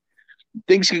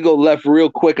things can go left real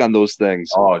quick on those things.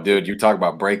 Oh, dude, you talk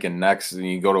about breaking necks and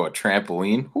you go to a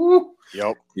trampoline. Woo.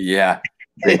 Yep. Yeah.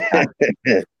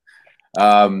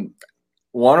 I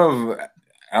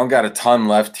don't got a ton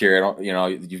left here. I don't,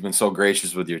 you've been so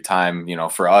gracious with your time,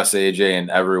 for us, AJ, and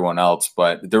everyone else.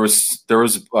 But there was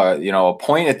a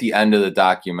point at the end of the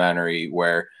documentary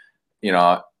where,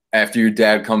 after your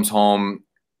dad comes home,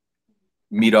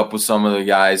 meet up with some of the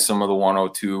guys, some of the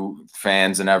 102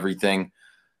 fans and everything.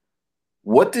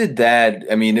 What did that,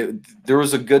 I mean, there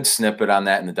was a good snippet on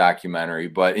that in the documentary,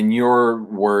 but in your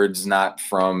words, not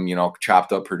from,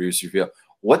 chopped up producer feel,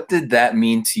 what did that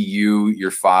mean to you, your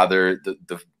father,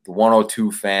 the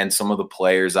 102 fans, some of the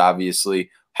players, obviously?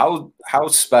 How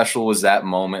special was that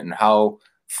moment, and how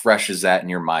fresh is that in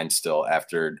your mind still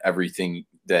after everything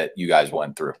that you guys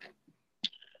went through?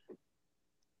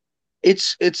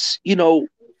 It's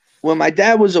when my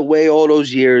dad was away all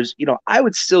those years, I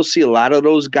would still see a lot of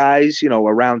those guys,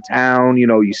 around town,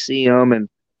 you see them,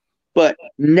 but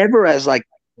never as like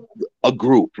a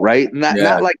group, right?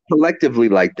 Not like collectively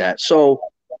like that. So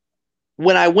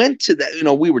when I went to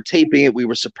that, we were taping it, we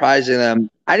were surprising them.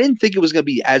 I didn't think it was going to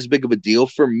be as big of a deal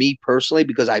for me personally,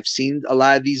 because I've seen a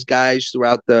lot of these guys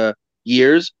throughout the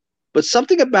years, but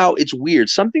it's weird.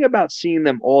 Something about seeing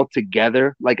them all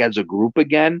together, like as a group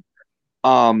again.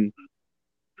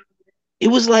 It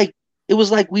was like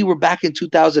we were back in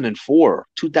 2004,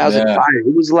 2005. Yeah.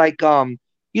 It was like when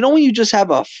you just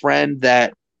have a friend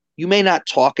that you may not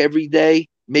talk every day,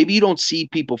 maybe you don't see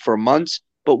people for months,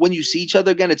 but when you see each other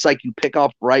again, it's like you pick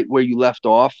up right where you left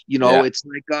off. It's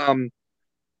like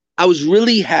I was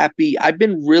really happy. I've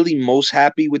been really most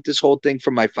happy with this whole thing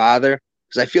from my father,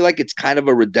 because I feel like it's kind of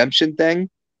a redemption thing.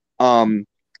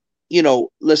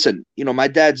 Listen, my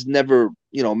dad's never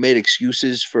made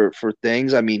excuses for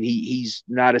things. I mean, he's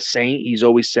not a saint. He's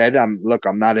always said, I'm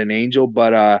not an angel,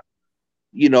 but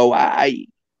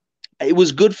it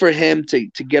was good for him to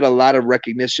get a lot of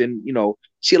recognition.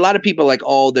 See a lot of people like,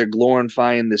 oh, they're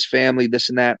glorifying this family, this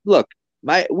and that. Look,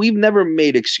 we've never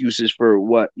made excuses for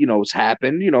what has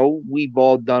happened. We've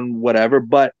all done whatever,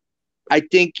 but I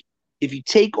think if you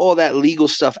take all that legal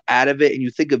stuff out of it and you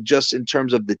think of just in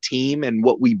terms of the team and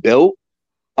what we built,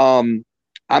 I'm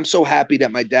so happy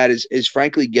that my dad is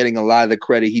frankly getting a lot of the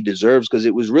credit he deserves, because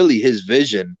it was really his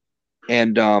vision.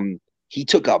 And he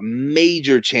took a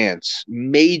major chance.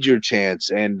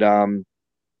 And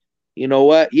you know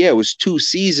what? Yeah, it was 2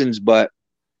 seasons, but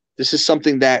this is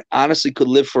something that honestly could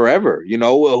live forever.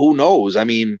 Who knows? I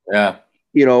mean, yeah.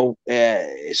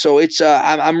 So it's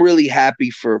I'm really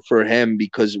happy for him,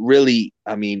 because really,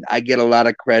 I mean, I get a lot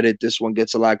of credit. This one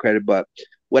gets a lot of credit, but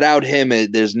without him,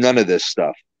 there's none of this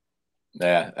stuff.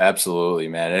 Yeah, absolutely,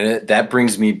 man. And that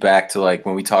brings me back to like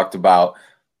when we talked about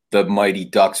the Mighty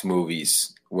Ducks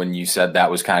movies, when you said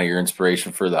that was kind of your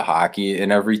inspiration for the hockey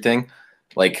and everything,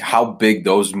 like how big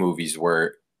those movies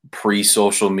were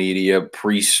pre-social media,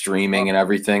 pre-streaming and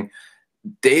everything.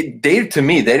 They to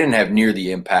me, they didn't have near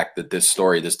the impact that this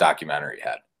documentary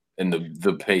had, and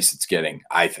the pace it's getting.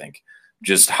 I think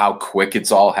just how quick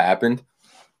it's all happened.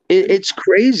 It's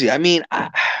crazy. I mean,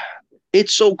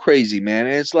 it's so crazy, man.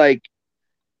 And it's like,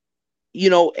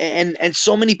 and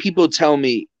so many people tell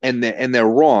me, and they're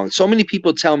wrong. So many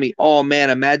people tell me, oh man,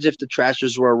 imagine if the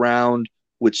Trashers were around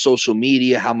with social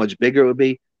media, how much bigger it would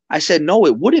be. I said, no,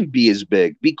 it wouldn't be as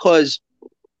big, because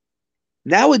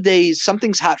nowadays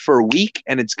something's hot for a week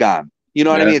and it's gone. You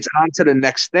know what I mean? It's on to the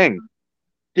next thing.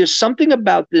 There's something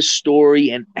about this story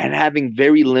and having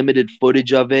very limited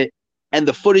footage of it. And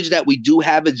the footage that we do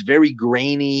have is very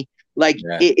grainy. Like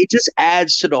it just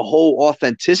adds to the whole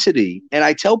authenticity. And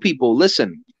I tell people,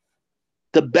 listen,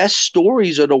 the best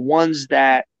stories are the ones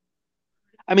that,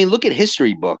 I mean, look at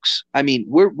history books. I mean,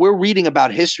 we're reading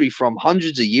about history from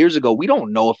hundreds of years ago. We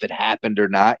don't know if it happened or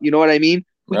not. You know what I mean?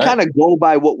 We kind of go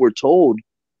by what we're told.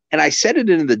 And I said it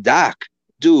in the doc,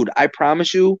 dude, I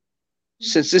promise you,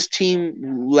 since this team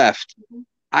left,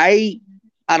 on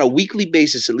a weekly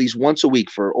basis, at least once a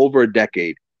week for over a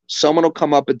decade, someone will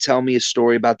come up and tell me a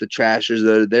story about the Trashers,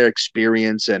 their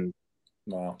experience. And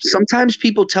sometimes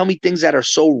people tell me things that are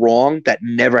so wrong that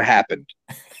never happened.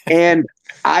 And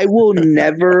I will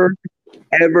never,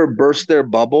 ever burst their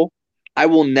bubble. I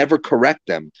will never correct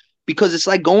them, because it's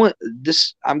like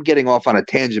I'm getting off on a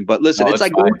tangent, but listen, it's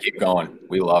like keep going.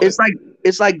 We love it.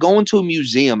 It's like going to a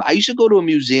museum. I used to go to a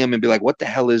museum and be like, what the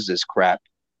hell is this crap?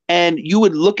 And you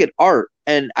would look at art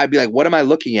and I'd be like, what am I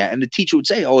looking at? And the teacher would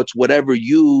say, oh, it's whatever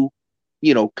you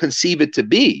conceive it to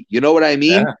be. You know what I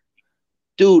mean? Yeah.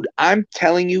 Dude, I'm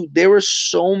telling you, there are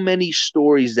so many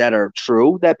stories that are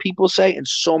true that people say and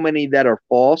so many that are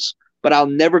false, but I'll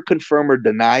never confirm or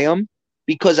deny them,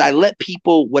 because I let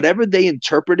people, whatever they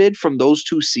interpreted from those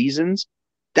 2 seasons,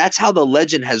 that's how the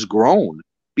legend has grown,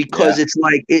 because it's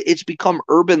like, it's become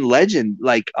urban legend.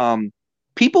 Like,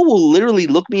 people will literally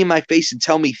look me in my face and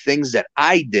tell me things that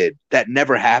I did that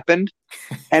never happened.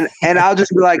 And I'll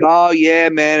just be like, oh yeah,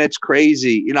 man, it's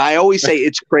crazy. I always say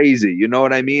it's crazy. You know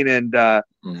what I mean? And,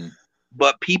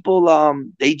 but people,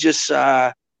 they just,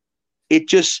 it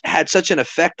just had such an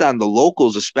effect on the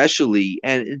locals, especially.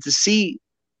 And to see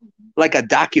like a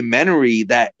documentary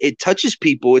that it touches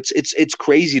people. It's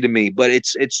crazy to me, but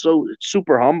it's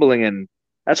super humbling, and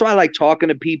that's why I like talking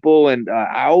to people, and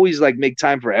I always like make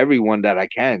time for everyone that I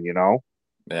can, you know.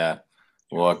 Yeah.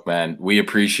 Look, man, we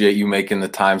appreciate you making the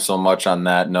time so much on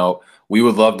that note. We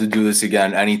would love to do this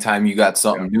again. Anytime you got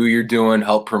something new you're doing,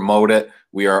 help promote it.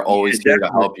 We are always here to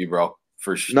help you, bro.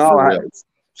 For real.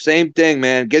 Same thing,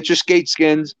 man. Get your skate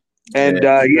skins, and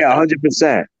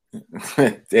 100%.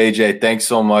 AJ, thanks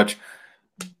so much.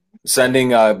 Sending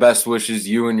best wishes,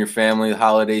 you and your family. The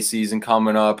holiday season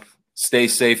coming up. Stay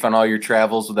safe on all your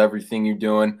travels with everything you're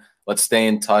doing. Let's stay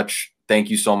in touch. Thank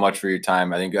you so much for your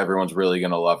time. I think everyone's really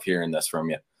going to love hearing this from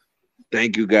you.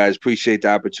 Thank you, guys. Appreciate the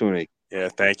opportunity. Yeah,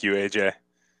 thank you, AJ.